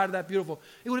inside of that beautiful.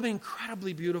 It would have been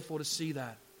incredibly beautiful to see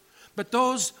that. But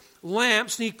those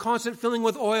lamps need constant filling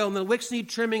with oil, and the wicks need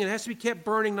trimming, and it has to be kept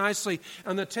burning nicely.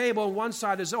 On the table on one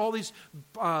side is all these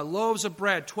loaves of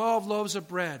bread, 12 loaves of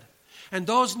bread. And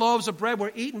those loaves of bread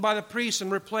were eaten by the priest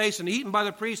and replaced, and eaten by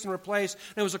the priest and replaced.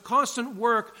 And it was a constant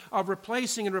work of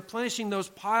replacing and replenishing those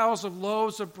piles of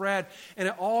loaves of bread. And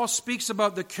it all speaks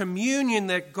about the communion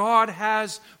that God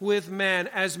has with man,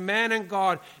 as man and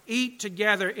God eat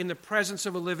together in the presence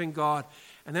of a living God.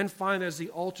 And then finally there's the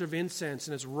altar of incense,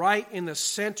 and it's right in the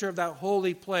center of that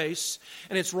holy place.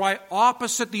 And it's right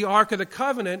opposite the Ark of the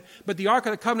Covenant, but the Ark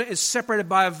of the Covenant is separated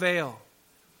by a veil.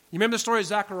 You remember the story of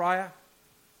Zechariah?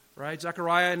 Right?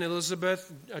 Zechariah and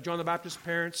Elizabeth, John the Baptist's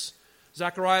parents.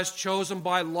 Zechariah is chosen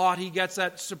by Lot. He gets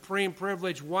that supreme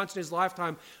privilege once in his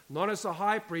lifetime, not as a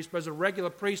high priest, but as a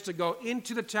regular priest, to go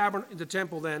into the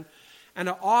temple then and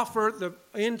to offer the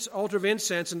altar of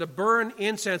incense and to burn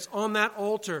incense on that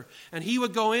altar. And he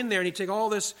would go in there and he'd take all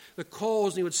the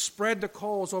coals, and he would spread the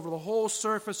coals over the whole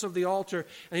surface of the altar,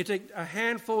 and he'd take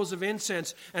handfuls of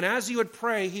incense. And as he would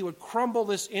pray, he would crumble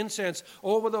this incense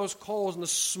over those coals, and the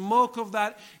smoke of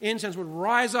that incense would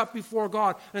rise up before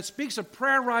God. And it speaks of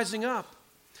prayer rising up.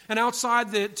 And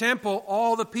outside the temple,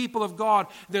 all the people of God,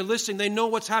 they're listening. They know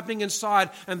what's happening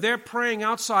inside. And they're praying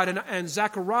outside. And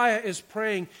Zechariah is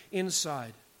praying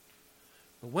inside.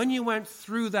 But when you went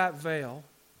through that veil,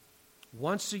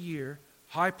 once a year,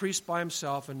 high priest by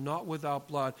himself and not without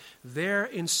blood, there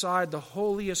inside the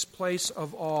holiest place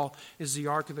of all is the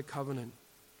Ark of the Covenant.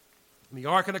 And the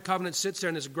Ark of the Covenant sits there,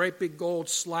 and there's a great big gold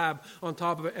slab on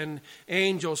top of it, and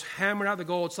angels hammered out the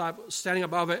gold slab standing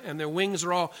above it, and their wings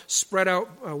are all spread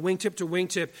out, wingtip to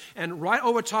wingtip. And right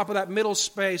over top of that middle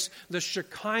space, the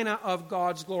Shekinah of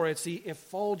God's glory. It's the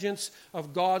effulgence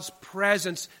of God's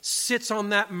presence sits on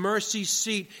that mercy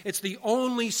seat. It's the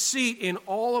only seat in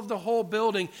all of the whole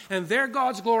building, and there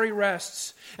God's glory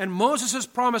rests. And Moses has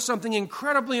promised something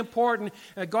incredibly important.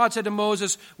 God said to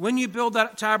Moses, when you build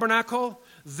that tabernacle,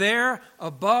 there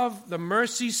above the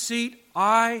mercy seat,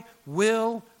 I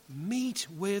will meet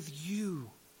with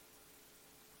you.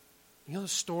 You know the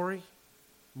story?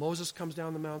 Moses comes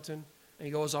down the mountain, and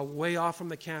he goes way off from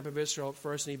the camp of Israel at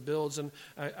first, and he builds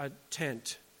a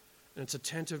tent. And it's a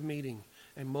tent of meeting.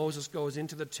 And Moses goes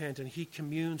into the tent, and he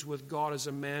communes with God as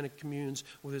a man communes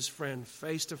with his friend,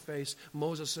 face to face,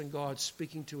 Moses and God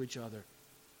speaking to each other.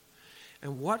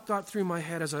 And what got through my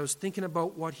head as I was thinking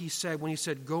about what he said when he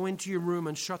said, go into your room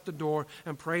and shut the door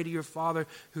and pray to your Father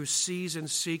who sees in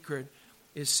secret,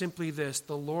 is simply this: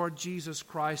 the Lord Jesus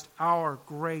Christ, our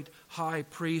great high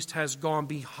priest, has gone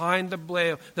behind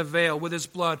the veil with his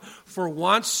blood. For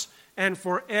once and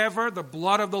forever, the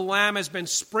blood of the Lamb has been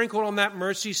sprinkled on that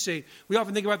mercy seat. We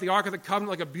often think about the Ark of the Covenant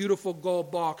like a beautiful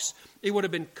gold box. It would have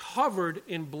been covered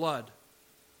in blood.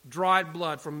 Dried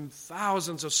blood from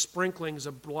thousands of sprinklings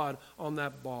of blood on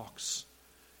that box.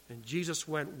 And Jesus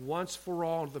went once for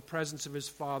all into the presence of his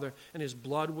Father, and his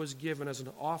blood was given as an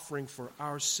offering for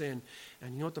our sin.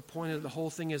 And you know what the point of the whole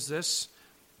thing is this?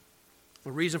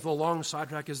 The reason for the long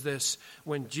sidetrack is this.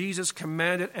 When Jesus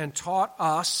commanded and taught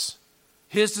us,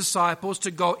 his disciples,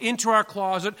 to go into our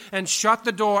closet and shut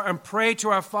the door and pray to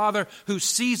our Father who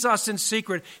sees us in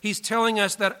secret, he's telling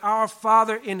us that our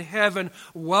Father in heaven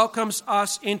welcomes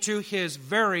us into his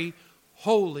very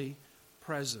holy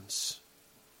presence.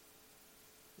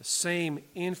 The same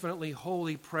infinitely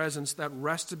holy presence that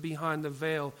rested behind the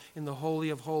veil in the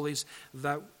Holy of Holies,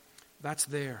 that's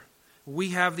there. We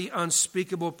have the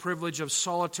unspeakable privilege of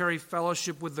solitary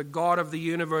fellowship with the God of the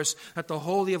universe, at the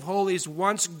Holy of Holies,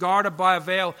 once guarded by a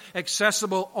veil,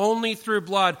 accessible only through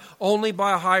blood, only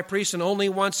by a high priest, and only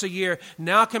once a year,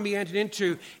 now can be entered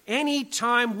into any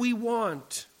time we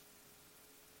want.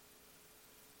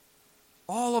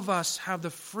 All of us have the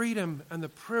freedom and the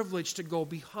privilege to go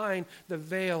behind the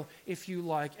veil, if you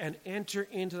like, and enter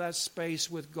into that space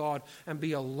with God and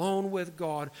be alone with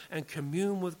God and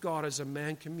commune with God as a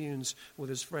man communes with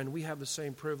his friend. We have the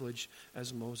same privilege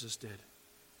as Moses did.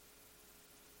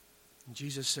 And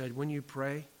Jesus said, when you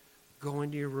pray, go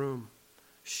into your room,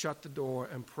 shut the door,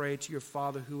 and pray to your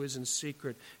Father who is in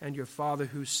secret, and your Father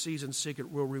who sees in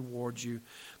secret will reward you.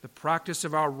 The practice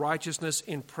of our righteousness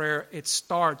in prayer,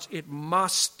 it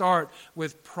must start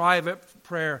with private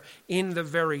prayer in the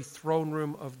very throne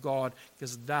room of God,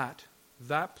 because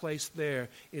that place there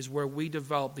is where we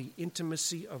develop the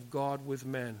intimacy of God with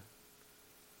men.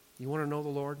 You want to know the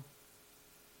Lord?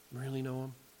 Really know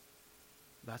him?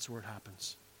 That's where it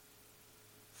happens.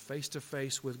 Face to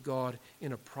face with God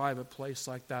in a private place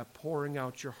like that, pouring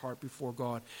out your heart before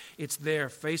God. It's there,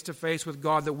 face to face with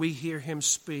God, that we hear him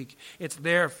speak. It's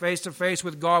there, face to face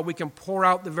with God, we can pour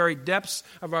out the very depths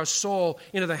of our soul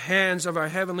into the hands of our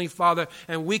Heavenly Father,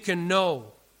 and we can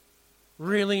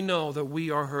really know that we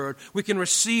are heard. We can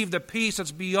receive the peace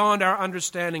that's beyond our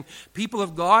understanding. People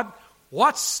of God,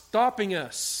 what's stopping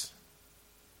us?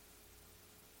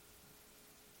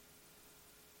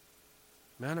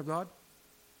 Man of God?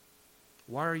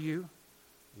 Why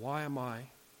am I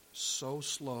so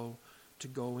slow to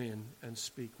go in and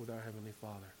speak with our Heavenly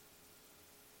Father?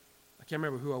 I can't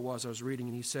remember who I was reading,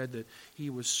 and he said that he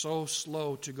was so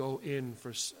slow to go in for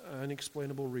an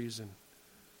unexplainable reason.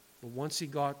 But once he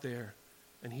got there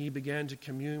and he began to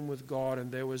commune with God,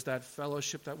 and there was that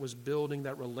fellowship that was building,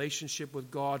 that relationship with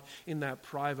God in that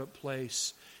private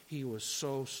place, he was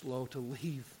so slow to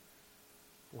leave.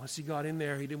 Once he got in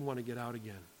there, he didn't want to get out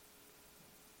again.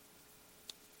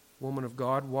 Woman of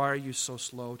God, why are you so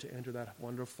slow to enter that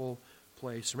wonderful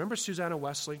place? Remember Susanna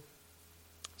Wesley?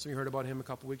 Some of you heard about him a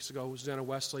couple weeks ago. Susanna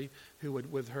Wesley, who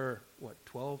would, with her,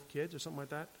 12 kids or something like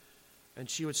that? And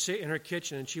she would sit in her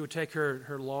kitchen and she would take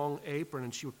her long apron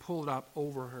and she would pull it up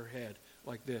over her head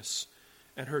like this.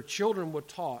 And her children were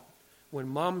taught, when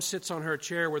mom sits on her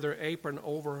chair with her apron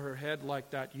over her head like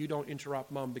that, you don't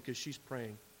interrupt mom because she's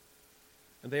praying.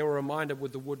 And they were reminded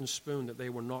with the wooden spoon that they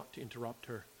were not to interrupt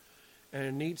her. And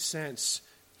in a neat sense,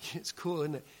 it's cool,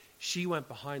 isn't it? She went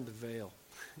behind the veil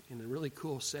in a really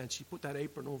cool sense. She put that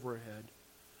apron over her head.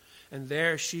 And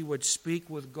there she would speak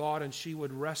with God, and she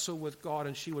would wrestle with God,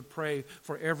 and she would pray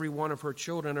for every one of her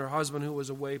children, her husband who was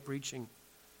away preaching.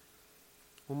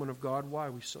 Woman of God, why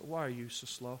are you so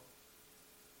slow?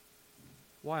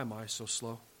 Why am I so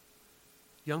slow?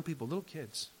 Young people, little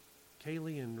kids,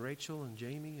 Kaylee and Rachel and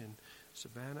Jamie and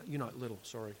Savannah. You're not little,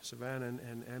 sorry. Savannah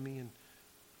and Emmy and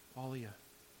all of you.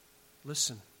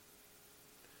 Listen.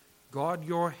 God,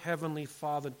 your Heavenly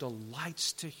Father,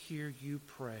 delights to hear you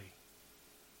pray.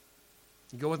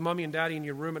 You go with mommy and daddy in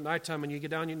your room at nighttime and you get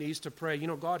down on your knees to pray. You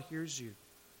know, God hears you.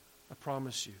 I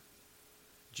promise you.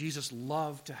 Jesus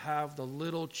loved to have the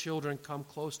little children come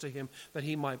close to him that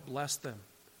he might bless them.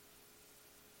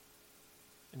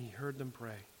 And he heard them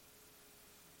pray.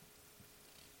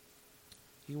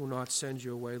 He will not send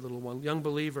you away, little one. Young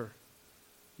believer,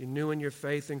 you're new in your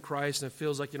faith in Christ, and it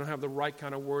feels like you don't have the right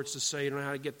kind of words to say. You don't know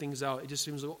how to get things out. It just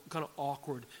seems kind of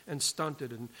awkward and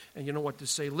stunted, and you know what to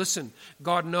say. Listen,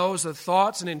 God knows the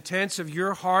thoughts and intents of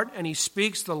your heart, and he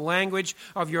speaks the language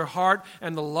of your heart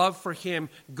and the love for him.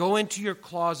 Go into your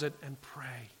closet and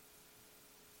pray.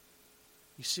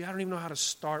 You see, I don't even know how to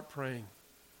start praying.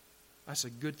 That's a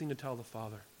good thing to tell the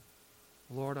Father.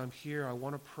 Lord, I'm here. I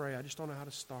want to pray. I just don't know how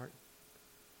to start.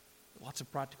 Lots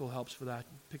of practical helps for that.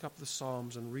 Pick up the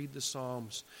Psalms and read the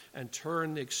Psalms and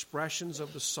turn the expressions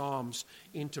of the Psalms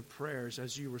into prayers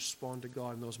as you respond to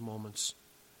God in those moments.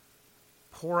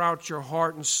 Pour out your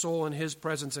heart and soul in his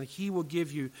presence, and he will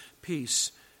give you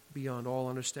peace beyond all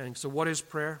understanding. So what is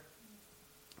prayer?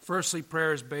 Firstly,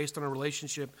 prayer is based on a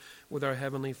relationship with our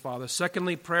Heavenly Father.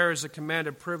 Secondly, prayer is a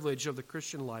commanded privilege of the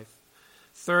Christian life.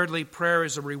 Thirdly, prayer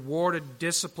is a rewarded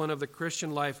discipline of the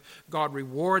Christian life. God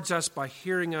rewards us by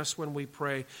hearing us when we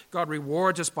pray. God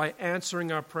rewards us by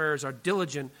answering our prayers, our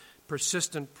diligent,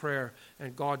 persistent prayer.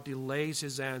 And God delays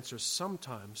His answers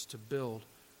sometimes to build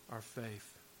our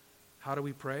faith. How do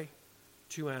we pray?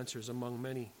 Two answers among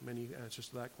many, many answers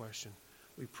to that question.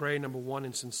 We pray, number one,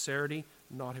 in sincerity,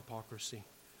 not hypocrisy.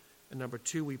 And number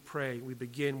two, we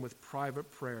begin with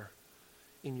private prayer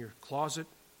in your closet,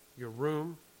 your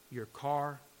room, your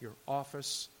car, your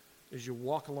office, as you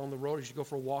walk along the road, as you go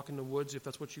for a walk in the woods, if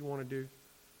that's what you want to do.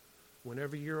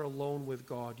 Whenever you're alone with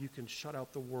God, you can shut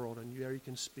out the world, and there you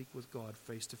can speak with God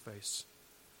face to face.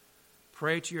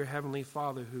 Pray to your Heavenly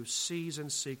Father who sees in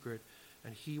secret,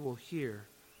 and He will hear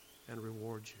and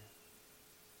reward you.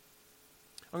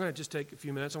 I'm going to just take a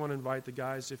few minutes. I want to invite the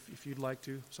guys, if you'd like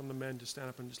to, some of the men, to stand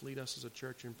up and just lead us as a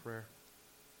church in prayer.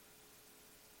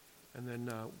 And then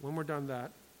when we're done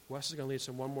that, Wes is going to lead us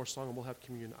in one more song, and we'll have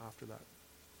communion after that.